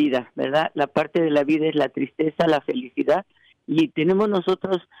de la vida, ¿verdad? La parte de la vida es la tristeza, la felicidad, y tenemos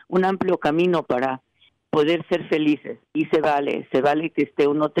nosotros un amplio camino para poder ser felices, y se vale que esté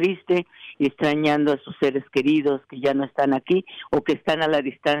uno triste, extrañando a sus seres queridos que ya no están aquí o que están a la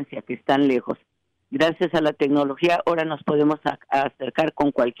distancia, que están lejos. Gracias a la tecnología ahora nos podemos acercar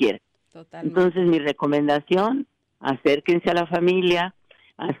con cualquiera. Totalmente. Entonces mi recomendación, acérquense a la familia,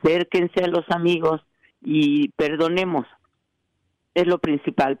 acérquense a los amigos y perdonemos. Es lo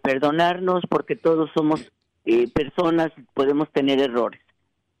principal, perdonarnos, porque todos somos personas y podemos tener errores.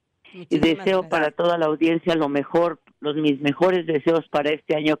 Y deseo para toda la audiencia lo mejor, mis mejores deseos para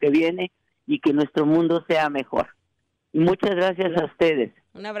este año que viene y que nuestro mundo sea mejor. Y muchas gracias a ustedes.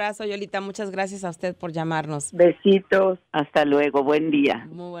 Un abrazo, Yolita. Muchas gracias a usted por llamarnos. Besitos. Hasta luego. Buen día.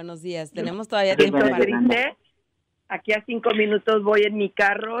 Muy buenos días. Tenemos todavía tiempo para... Triste. Aquí a 5 minutos voy en mi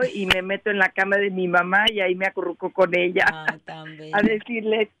carro y me meto en la cama de mi mamá y ahí me acurruco con ella a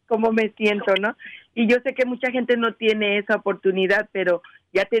decirle cómo me siento, ¿no? Y yo sé que mucha gente no tiene esa oportunidad, pero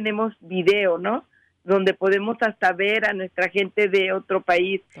ya tenemos video, ¿no? Donde podemos hasta ver a nuestra gente de otro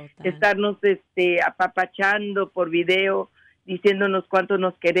país, estarnos apapachando por video, diciéndonos cuánto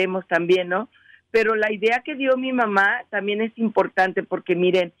nos queremos también, ¿no? Pero la idea que dio mi mamá también es importante porque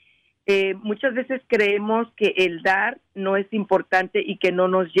miren, muchas veces creemos que el dar no es importante y que no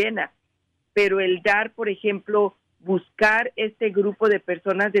nos llena, pero el dar, por ejemplo, buscar este grupo de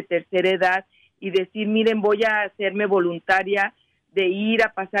personas de tercera edad y decir, miren, voy a hacerme voluntaria de ir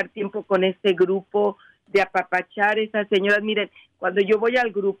a pasar tiempo con este grupo, de apapachar a esas señoras. Miren, cuando yo voy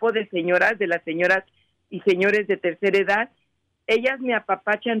al grupo de señoras, de las señoras y señores de tercera edad, ellas me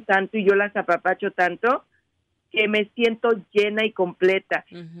apapachan tanto y yo las apapacho tanto que me siento llena y completa,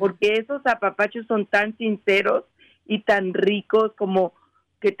 porque esos apapachos son tan sinceros y tan ricos como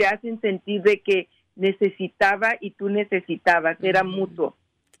que te hacen sentir de que necesitaba y tú necesitabas, era mutuo.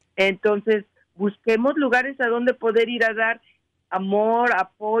 Entonces, busquemos lugares a donde poder ir a dar amor,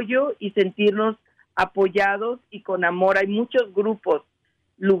 apoyo y sentirnos apoyados y con amor. Hay muchos grupos,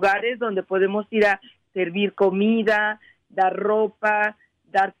 lugares donde podemos ir a servir comida, dar ropa,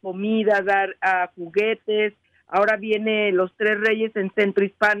 dar comida, dar juguetes. Ahora viene los 3 Reyes en Centro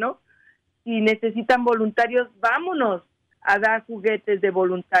Hispano. Si necesitan voluntarios, vámonos. a dar juguetes de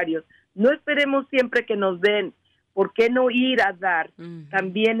voluntarios. No esperemos siempre que nos den. ¿Por qué no ir a dar?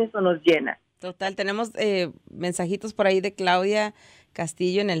 También eso nos llena. Total, tenemos mensajitos por ahí de Claudia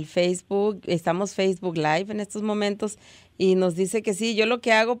Castillo en el Facebook. Estamos Facebook Live en estos momentos y nos dice que sí, yo lo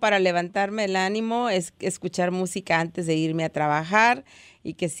que hago para levantarme el ánimo es escuchar música antes de irme a trabajar,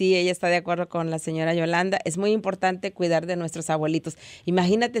 y que sí, ella está de acuerdo con la señora Yolanda. Es muy importante cuidar de nuestros abuelitos.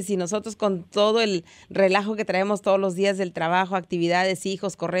 Imagínate si nosotros, con todo el relajo que traemos todos los días del trabajo, actividades,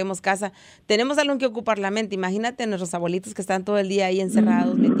 hijos, corremos, casa, tenemos algo en que ocupar la mente. Imagínate nuestros abuelitos que están todo el día ahí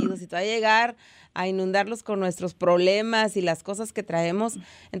encerrados, metidos, y tú vas a llegar a inundarlos con nuestros problemas y las cosas que traemos.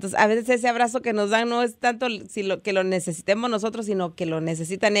 Entonces, a veces ese abrazo que nos dan no es tanto que lo necesitemos nosotros, sino que lo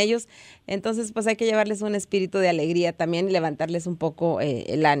necesitan ellos. Entonces, pues hay que llevarles un espíritu de alegría también y levantarles un poco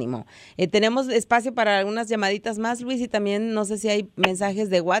el ánimo. Tenemos espacio para algunas llamaditas más, Luis, y también no sé si hay mensajes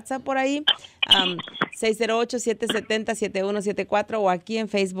de WhatsApp por ahí. 608-770-7174 o aquí en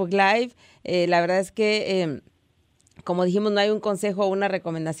Facebook Live. La verdad es que como dijimos, no hay un consejo o una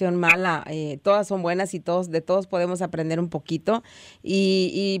recomendación mala, todas son buenas y de todos podemos aprender un poquito,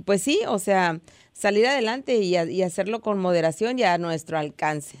 y pues sí, o sea, salir adelante y hacerlo con moderación y a nuestro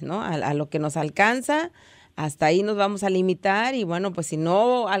alcance, ¿no? A lo que nos alcanza, hasta ahí nos vamos a limitar, y bueno, pues si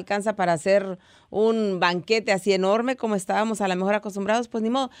no alcanza para hacer un banquete así enorme como estábamos a lo mejor acostumbrados, pues ni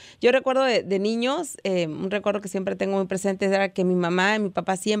modo. Yo recuerdo de niños, un recuerdo que siempre tengo muy presente era que mi mamá y mi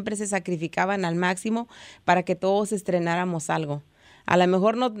papá siempre se sacrificaban al máximo para que todos estrenáramos algo. A lo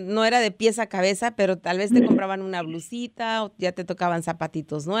mejor no era de pies a cabeza, pero tal vez te compraban una blusita o ya te tocaban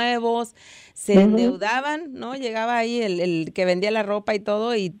zapatitos nuevos, se endeudaban, ¿no? Llegaba ahí el que vendía la ropa y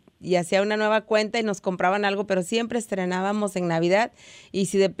todo, y hacía una nueva cuenta y nos compraban algo, pero siempre estrenábamos en Navidad, y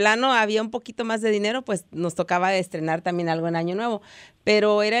si de plano había un poquito más de dinero, pues nos tocaba estrenar también algo en Año Nuevo,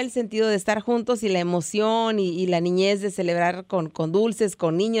 pero era el sentido de estar juntos y la emoción y la niñez de celebrar con dulces,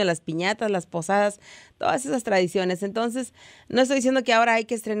 con niños, las piñatas, las posadas, todas esas tradiciones. Entonces, no estoy diciendo que ahora hay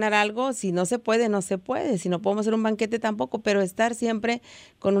que estrenar algo, si no se puede, no se puede, si no podemos hacer un banquete tampoco, pero estar siempre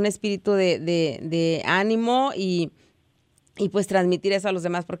con un espíritu de ánimo y pues transmitir eso a los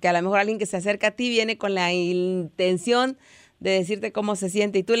demás, porque a lo mejor alguien que se acerca a ti viene con la intención de decirte cómo se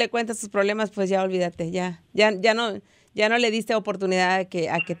siente y tú le cuentas tus problemas, pues ya olvídate, ya no le diste oportunidad a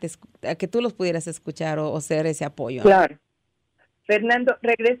que tú los pudieras escuchar o ser ese apoyo. Claro. Fernando,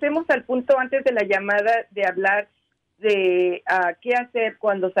 regresemos al punto antes de la llamada de hablar de qué hacer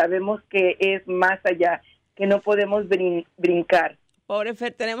cuando sabemos que es más allá, que no podemos brincar. Pobre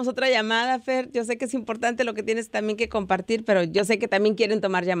Fer, tenemos otra llamada, Fer. Yo sé que es importante lo que tienes también que compartir, pero yo sé que también quieren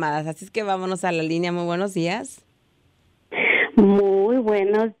tomar llamadas, así es que vámonos a la línea. Muy buenos días. Muy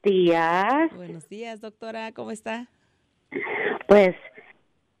buenos días. Buenos días, doctora, ¿cómo está? Pues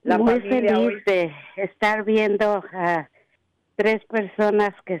La muy familia feliz hoy. de estar viendo a 3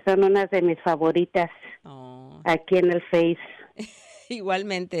 personas que son unas de mis favoritas aquí en el Face.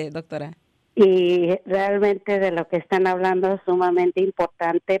 Igualmente, doctora. Y realmente de lo que están hablando es sumamente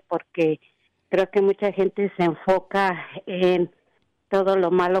importante, porque creo que mucha gente se enfoca en todo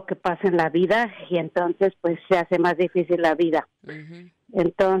lo malo que pasa en la vida y entonces pues se hace más difícil la vida.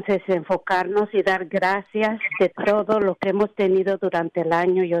 Entonces enfocarnos y dar gracias de todo lo que hemos tenido durante el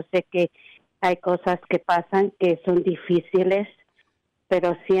año. Yo sé que hay cosas que pasan que son difíciles,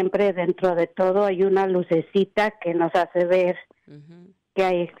 pero siempre dentro de todo hay una lucecita que nos hace ver que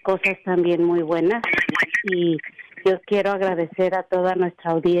hay cosas también muy buenas, y yo quiero agradecer a toda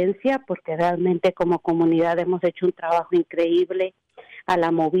nuestra audiencia porque realmente como comunidad hemos hecho un trabajo increíble, a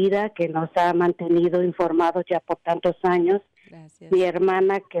la movida que nos ha mantenido informados ya por tantos años. Gracias. Mi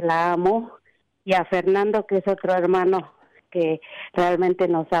hermana, que la amo, y a Fernando, que es otro hermano que realmente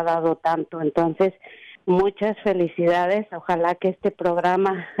nos ha dado tanto. Entonces, muchas felicidades, ojalá que este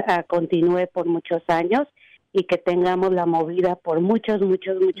programa continúe por muchos años y que tengamos la movida por muchos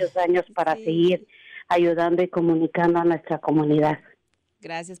años para seguir ayudando y comunicando a nuestra comunidad.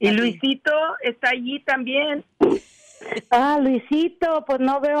 Gracias, Pati. Y Luisito está allí también. Luisito, pues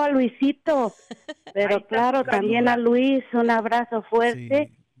no veo a Luisito, pero claro, también a Luis, un abrazo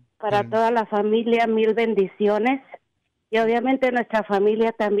fuerte para toda la familia, 1000 bendiciones, y obviamente nuestra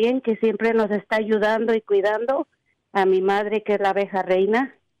familia también, que siempre nos está ayudando y cuidando, a mi madre, que es la abeja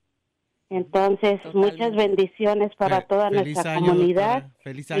reina. Entonces, muchas bendiciones para toda nuestra comunidad.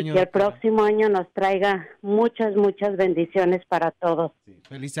 Feliz año, y que el doctora. próximo año nos traiga muchas bendiciones para todos.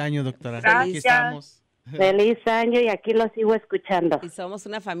 Feliz año, doctora. Gracias. Aquí estamos. Feliz año, y aquí lo sigo escuchando. Y somos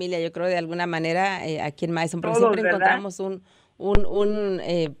una familia, yo creo, de alguna manera, aquí en Madison, porque Todos, siempre ¿verdad? encontramos un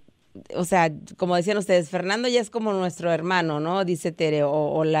o sea, como decían ustedes, Fernando ya es como nuestro hermano, ¿no? Dice Tere,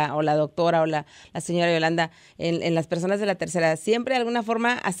 o la doctora, o la señora Yolanda, en las personas de la tercera. Siempre de alguna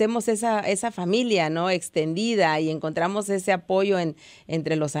forma hacemos esa familia, ¿no? Extendida, y encontramos ese apoyo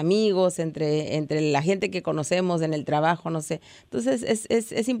entre los amigos, entre la gente que conocemos en el trabajo, no sé. Entonces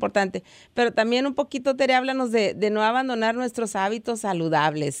es importante. Pero también un poquito, Tere, háblanos de no abandonar nuestros hábitos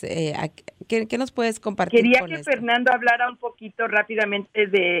saludables. ¿Qué nos puedes compartir Quería con que esto? Fernando hablara un poquito rápidamente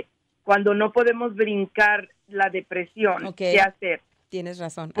de cuando no podemos brincar la depresión, Okay. qué hacer. Tienes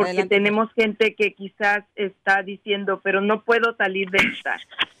razón. Porque Adelante. tenemos gente que quizás está diciendo, pero no puedo salir de esta.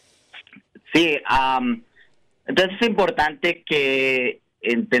 Sí, entonces es importante que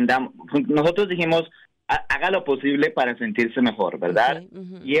entendamos, nosotros dijimos, haga lo posible para sentirse mejor, ¿verdad?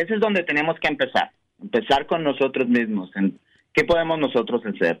 Okay. Y ese es donde tenemos que empezar con nosotros mismos, en qué podemos nosotros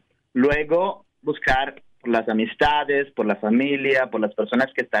hacer. Luego, buscar por las amistades, por la familia, por las personas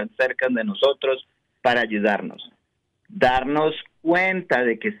que están cerca de nosotros para ayudarnos. Darnos cuenta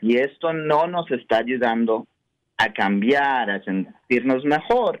de que si esto no nos está ayudando a cambiar, a sentirnos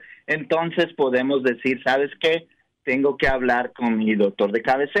mejor, entonces podemos decir, ¿sabes qué? Tengo que hablar con mi doctor de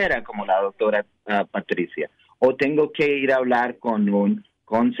cabecera, como la doctora Patricia, o tengo que ir a hablar con un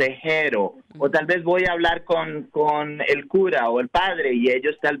consejero, o tal vez voy a hablar con el cura o el padre y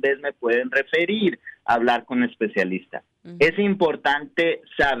ellos tal vez me pueden referir a hablar con un especialista. Es importante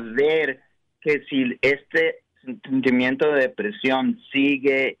saber que si este sentimiento de depresión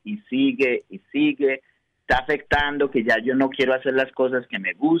sigue y sigue y sigue, está afectando que ya yo no quiero hacer las cosas que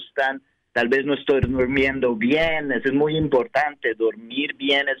me gustan, tal vez no estoy durmiendo bien, eso es muy importante, dormir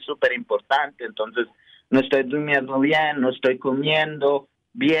bien es súper importante, entonces no estoy durmiendo bien, no estoy comiendo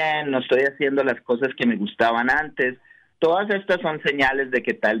bien, no estoy haciendo las cosas que me gustaban antes. Todas estas son señales de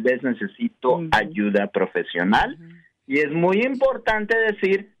que tal vez necesito ayuda profesional y es muy importante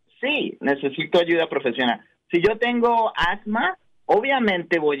decir, sí, necesito ayuda profesional. Si yo tengo asma,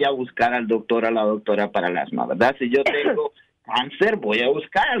 obviamente voy a buscar al doctor, a la doctora para el asma, ¿verdad? Si yo tengo cáncer, voy a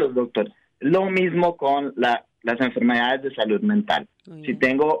buscar a los doctores. Lo mismo con las enfermedades de salud mental. Si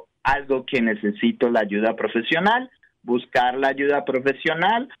tengo algo que necesito la ayuda profesional, buscar la ayuda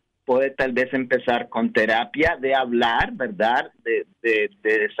profesional, puede tal vez empezar con terapia de hablar, ¿verdad? De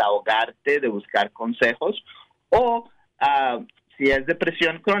desahogarte, de buscar consejos, o si es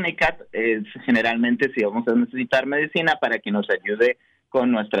depresión crónica, generalmente sí vamos a necesitar medicina para que nos ayude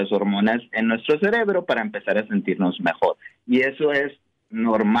con nuestras hormonas en nuestro cerebro para empezar a sentirnos mejor. Y eso es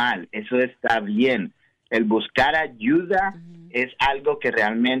normal, eso está bien. El buscar ayuda es algo que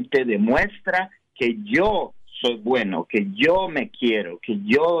realmente demuestra que yo soy bueno, que yo me quiero, que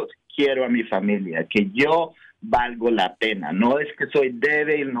yo quiero a mi familia, que yo valgo la pena. No es que soy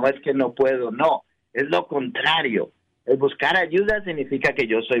débil, no es que no puedo, no, es lo contrario. El buscar ayuda significa que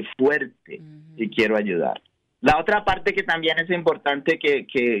yo soy fuerte y quiero ayudar. La otra parte que también es importante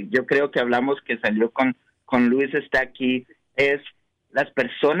que yo creo que hablamos, que salió con Luis, está aquí, es las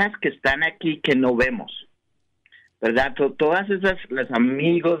personas que están aquí que no vemos, ¿verdad? Todas esas, los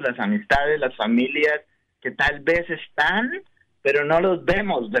amigos, las amistades, las familias que tal vez están, pero no los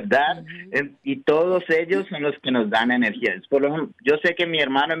vemos, ¿verdad? Y todos ellos son los que nos dan energía. Por ejemplo, yo sé que mi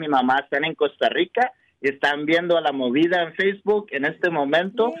hermano y mi mamá están en Costa Rica y están viendo a la movida en Facebook en este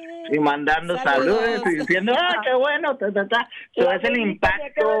momento y mandando saludos y diciendo, qué bueno, Eso es el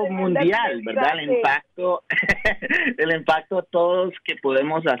impacto mundial, ¿verdad? El impacto todos que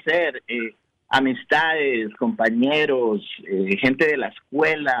podemos hacer, amistades, compañeros, gente de la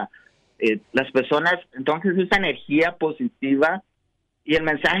escuela, las personas. Entonces esa energía positiva y el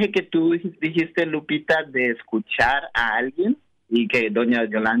mensaje que tú dijiste, Lupita, de escuchar a alguien, y que doña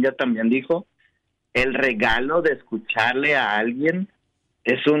Yolanda también dijo, el regalo de escucharle a alguien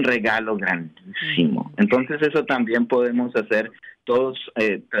es un regalo grandísimo. Entonces eso también podemos hacer todos,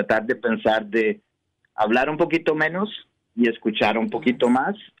 tratar de pensar de hablar un poquito menos y escuchar un poquito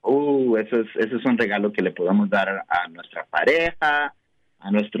más. Eso es un regalo que le podemos dar a nuestra pareja,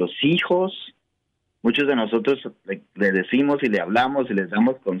 a nuestros hijos. Muchos de nosotros le decimos y le hablamos y les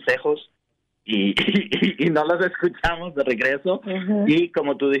damos consejos y no los escuchamos de regreso. Y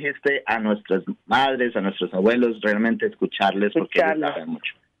como tú dijiste, a nuestras madres, a nuestros abuelos, realmente escucharles porque les saben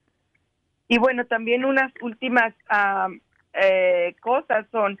mucho. Y bueno, también unas últimas cosas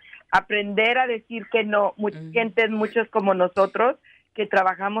son aprender a decir que no. Mucha gente, muchos como nosotros, que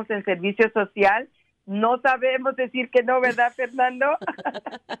trabajamos en servicio social, no sabemos decir que no, ¿verdad, Fernando?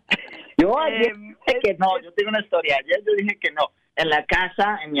 Yo ayer dije que no, yo tengo una historia. Ayer yo dije que no. En la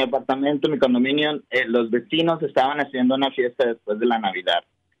casa, en mi apartamento, en mi condominio, los vecinos estaban haciendo una fiesta después de la Navidad.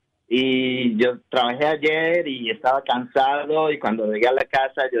 y yo trabajé ayer y estaba cansado y cuando llegué a la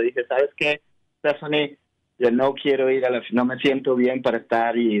casa yo dije, ¿sabes qué, Stephanie? Yo no quiero ir no me siento bien para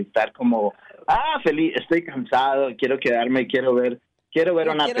estar como, feliz, estoy cansado, quiero quedarme, quiero ver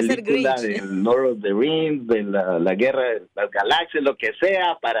No una quiero ser película Grinch. de Lord of the Rings, de la guerra de las galaxias, lo que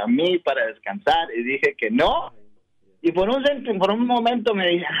sea, para mí, para descansar. Y dije que no. Y por un momento me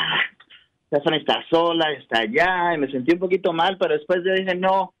dije, Stephanie está sola, está allá, y me sentí un poquito mal, pero después yo dije,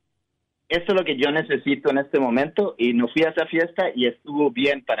 no, esto es lo que yo necesito en este momento, y no fui a esa fiesta, y estuvo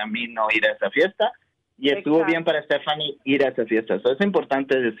bien para mí no ir a esa fiesta, y estuvo bien para Stephanie ir a esa fiesta. Eso es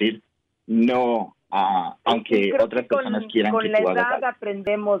importante decir no, aunque otras personas quieran que tú hagas algo. Con la edad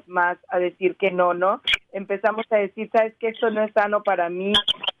aprendemos más a decir que no, ¿no? Empezamos a decir, ¿sabes qué? Esto no es sano para mí,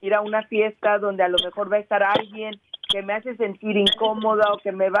 ir a una fiesta donde a lo mejor va a estar alguien que me hace sentir incómoda o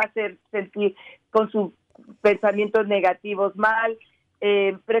que me va a hacer sentir con sus pensamientos negativos mal.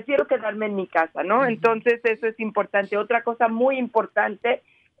 Prefiero quedarme en mi casa, ¿no? Entonces eso es importante. Otra cosa muy importante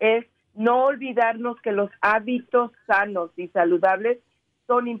es no olvidarnos que los hábitos sanos y saludables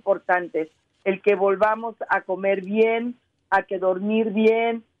son importantes. El que volvamos a comer bien, a que dormir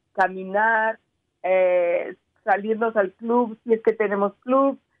bien, caminar, salirnos al club si es que tenemos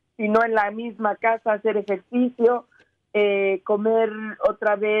club, si no en la misma casa hacer ejercicio, comer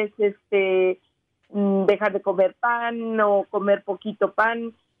otra vez, dejar de comer pan o comer poquito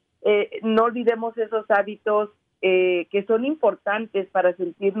pan. No olvidemos esos hábitos que son importantes para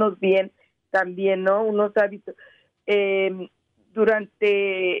sentirnos bien también, ¿no? Unos hábitos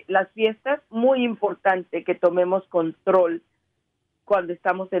durante las fiestas, muy importante que tomemos control cuando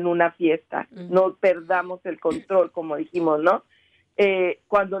estamos en una fiesta, no perdamos el control, como dijimos, ¿no?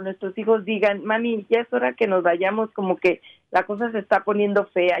 Cuando nuestros hijos digan, mami, ya es hora que nos vayamos, como que la cosa se está poniendo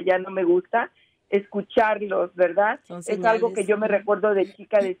fea, ya no me gusta, escucharlos, ¿verdad? Es algo que yo me recuerdo de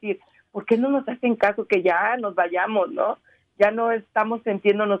chica decir, ¿por qué no nos hacen caso que ya nos vayamos, no? Ya no estamos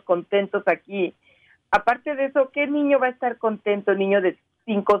sintiéndonos contentos aquí. Aparte de eso, ¿qué niño va a estar contento, niño de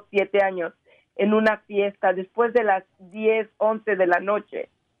 5, 7 años, en una fiesta después de las 10, 11 de la noche?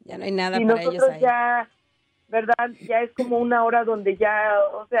 Ya no hay nada y para ellos nosotros ahí. Ya, ¿verdad? Ya es como una hora donde ya,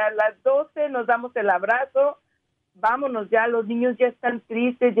 o sea, a las 12 nos damos el abrazo, vámonos ya, los niños ya están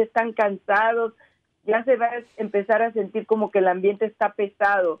tristes, ya están cansados, ya se va a empezar a sentir como que el ambiente está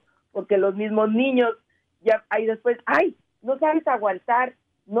pesado, porque los mismos niños ya ahí después, no sabes aguantar,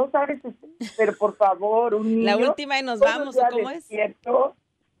 no sabes, pero por favor, un niño... La última y nos vamos, ¿o cómo es?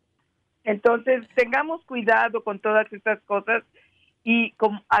 Entonces, tengamos cuidado con todas estas cosas y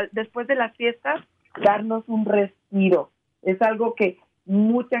después de las fiestas, darnos un respiro. Es algo que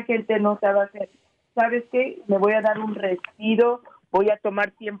mucha gente no sabe hacer. ¿Sabes qué? Me voy a dar un respiro, voy a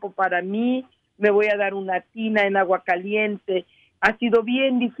tomar tiempo para mí, me voy a dar una tina en agua caliente. Ha sido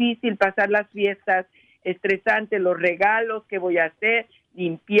bien difícil pasar las fiestas, estresante, los regalos que voy a hacer,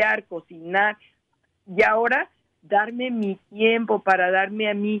 limpiar, cocinar, y ahora darme mi tiempo para darme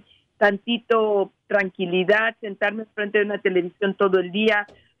a mí tantito tranquilidad, sentarme frente a una televisión todo el día,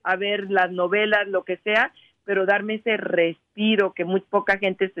 a ver las novelas, lo que sea, pero darme ese respiro que muy poca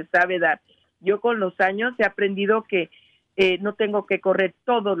gente se sabe dar. Yo con los años he aprendido que no tengo que correr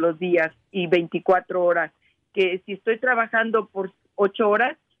todos los días y 24 horas, que si estoy trabajando por 8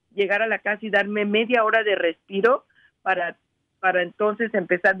 horas, llegar a la casa y darme media hora de respiro para entonces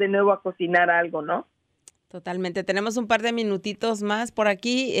empezar de nuevo a cocinar algo, ¿no? Totalmente. Tenemos un par de minutitos más por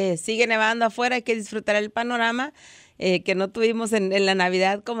aquí. Sigue nevando afuera, hay que disfrutar el panorama que no tuvimos en la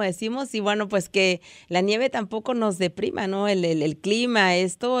Navidad, como decimos. Y bueno, pues que la nieve tampoco nos deprima, ¿no? El clima,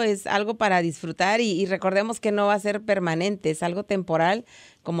 esto es algo para disfrutar y recordemos que no va a ser permanente, es algo temporal.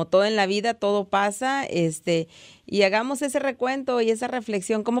 Como todo en la vida, todo pasa. Y hagamos ese recuento y esa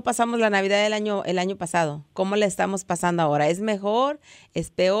reflexión. ¿Cómo pasamos la Navidad el año pasado? ¿Cómo la estamos pasando ahora? ¿Es mejor?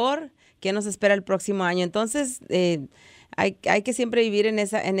 ¿Es peor? ¿Qué nos espera el próximo año? Entonces, hay que siempre vivir en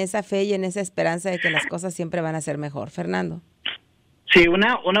esa fe y en esa esperanza de que las cosas siempre van a ser mejor. Fernando. Sí,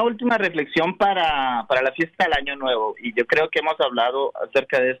 una última reflexión para la fiesta del Año Nuevo. Y yo creo que hemos hablado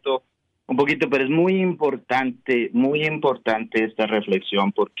acerca de esto un poquito, pero es muy importante esta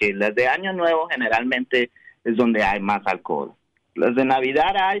reflexión, porque las de Año Nuevo generalmente es donde hay más alcohol. Las de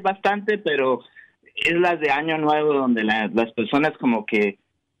Navidad hay bastante, pero es las de Año Nuevo donde las personas como que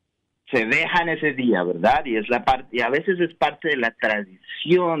se dejan ese día, ¿verdad? Y es y a veces es parte de la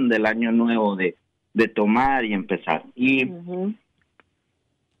tradición del Año Nuevo de tomar y empezar. Y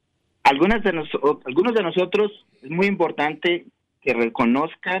algunos de nosotros es muy importante que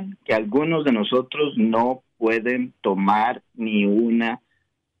reconozcan que algunos de nosotros no pueden tomar ni una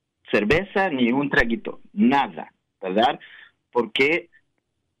cerveza ni un traguito, nada, ¿verdad? Porque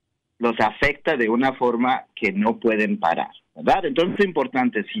los afecta de una forma que no pueden parar, ¿verdad? Entonces es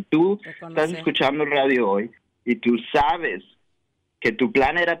importante, si tú estás escuchando el radio hoy y tú sabes que tu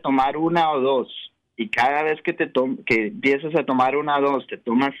plan era tomar una o dos, y cada vez que que empiezas a tomar una o dos, te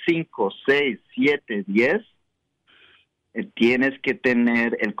tomas 5, 6, 7, 10, tienes que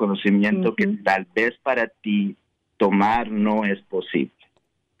tener el conocimiento que tal vez para ti tomar no es posible.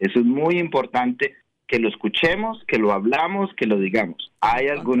 Eso es muy importante que lo escuchemos, que lo hablamos, que lo digamos. Hay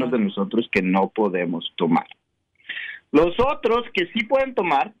algunos de nosotros que no podemos tomar. Los otros que sí pueden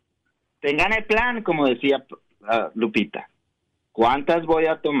tomar, tengan el plan, como decía Lupita. ¿Cuántas voy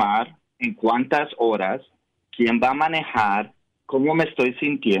a tomar? ¿En cuántas horas? ¿Quién va a manejar? ¿Cómo me estoy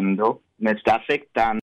sintiendo? ¿Me está afectando?